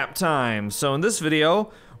recap time. So in this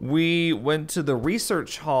video, we went to the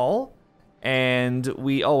research hall and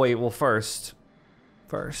we, oh wait, well first,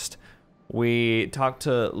 we talked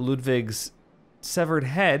to Ludwig's severed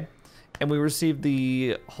head and we received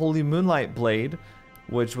the Holy Moonlight Blade,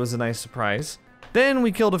 which was a nice surprise. Then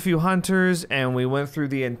we killed a few hunters and we went through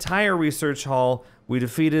the entire research hall. We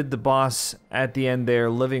defeated the boss at the end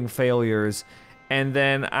there, Living Failures. And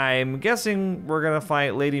then I'm guessing we're gonna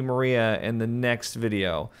fight Lady Maria in the next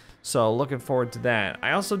video. So looking forward to that.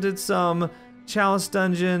 I also did some chalice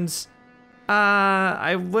dungeons.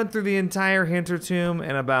 I went through the entire Hintertomb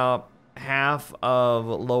and about half of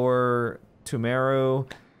Lower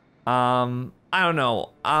Tumeru. I don't know.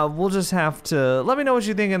 We'll just have to, let me know what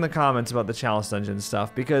you think in the comments about the chalice dungeon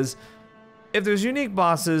stuff, because if there's unique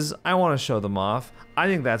bosses, I wanna show them off. I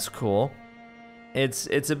think that's cool.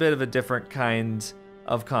 It's a bit of a different kind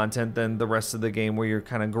of content than the rest of the game where you're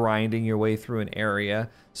kind of grinding your way through an area.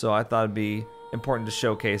 So I thought it'd be important to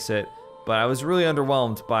showcase it. But I was really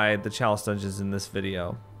underwhelmed by the chalice dungeons in this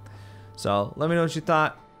video. So let me know what you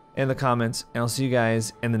thought. in the comments, and I'll see you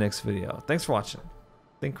guys in the next video. Thanks for watching.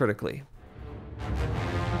 Think critically.